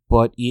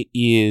 But it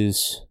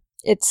is.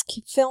 It's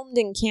filmed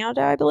in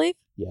Canada, I believe.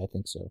 Yeah, I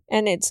think so.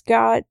 And it's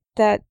got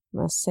that, I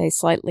must say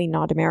slightly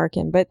not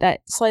American, but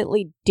that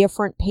slightly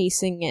different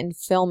pacing and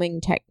filming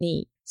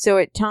technique. So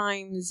at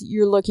times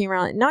you're looking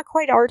around, not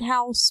quite art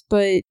house,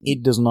 but...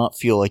 It does not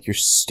feel like your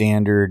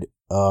standard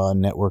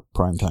network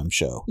primetime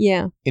show.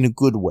 Yeah. In a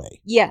good way.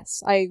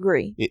 Yes, I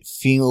agree. It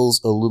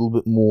feels a little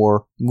bit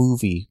more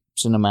movie,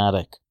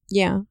 cinematic.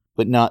 Yeah.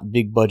 But not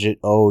big budget,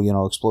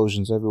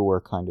 explosions everywhere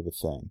kind of a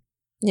thing.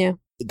 Yeah.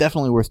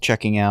 Definitely worth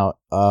checking out.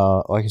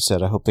 Like I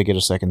said, I hope they get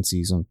a second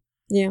season.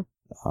 Yeah.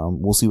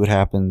 We'll see what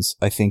happens.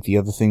 I think the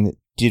other thing that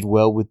did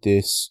well with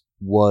this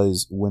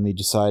was when they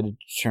decided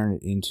to turn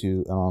it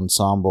into an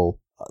ensemble,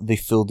 they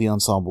filled the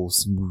ensemble with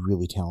some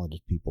really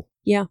talented people.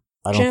 Yeah.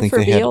 I don't Jennifer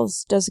think they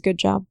Beals does a good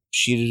job.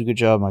 She did a good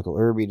job. Michael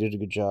Irby did a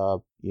good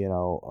job.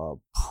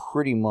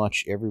 Pretty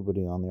much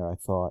everybody on there, I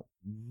thought,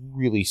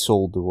 really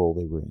sold the role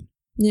they were in.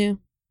 Yeah.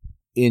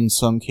 In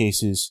some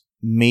cases,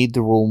 made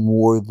the role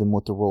more than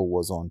what the role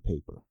was on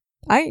paper.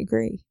 I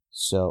agree.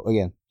 So,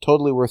 again,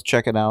 totally worth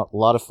checking out. A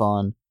lot of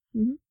fun.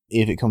 Mm-hmm.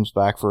 If it comes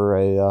back for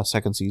a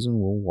second season,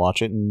 we'll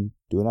watch it and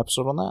do an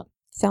episode on that.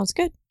 Sounds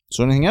good.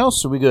 So, anything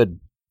else? Are we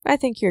good? I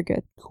think you're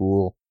good.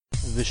 Cool.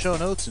 The show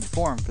notes and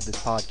forum for this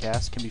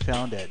podcast can be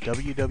found at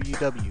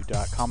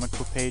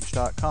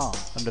www.comicbookpage.com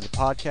under the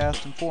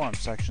podcast and forum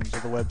sections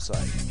of the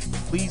website.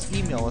 Please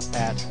email us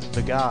at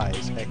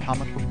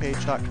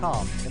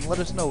theguys@comicbookpage.com and let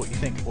us know what you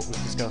think of what was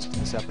discussed in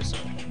this episode.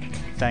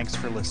 Thanks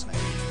for listening.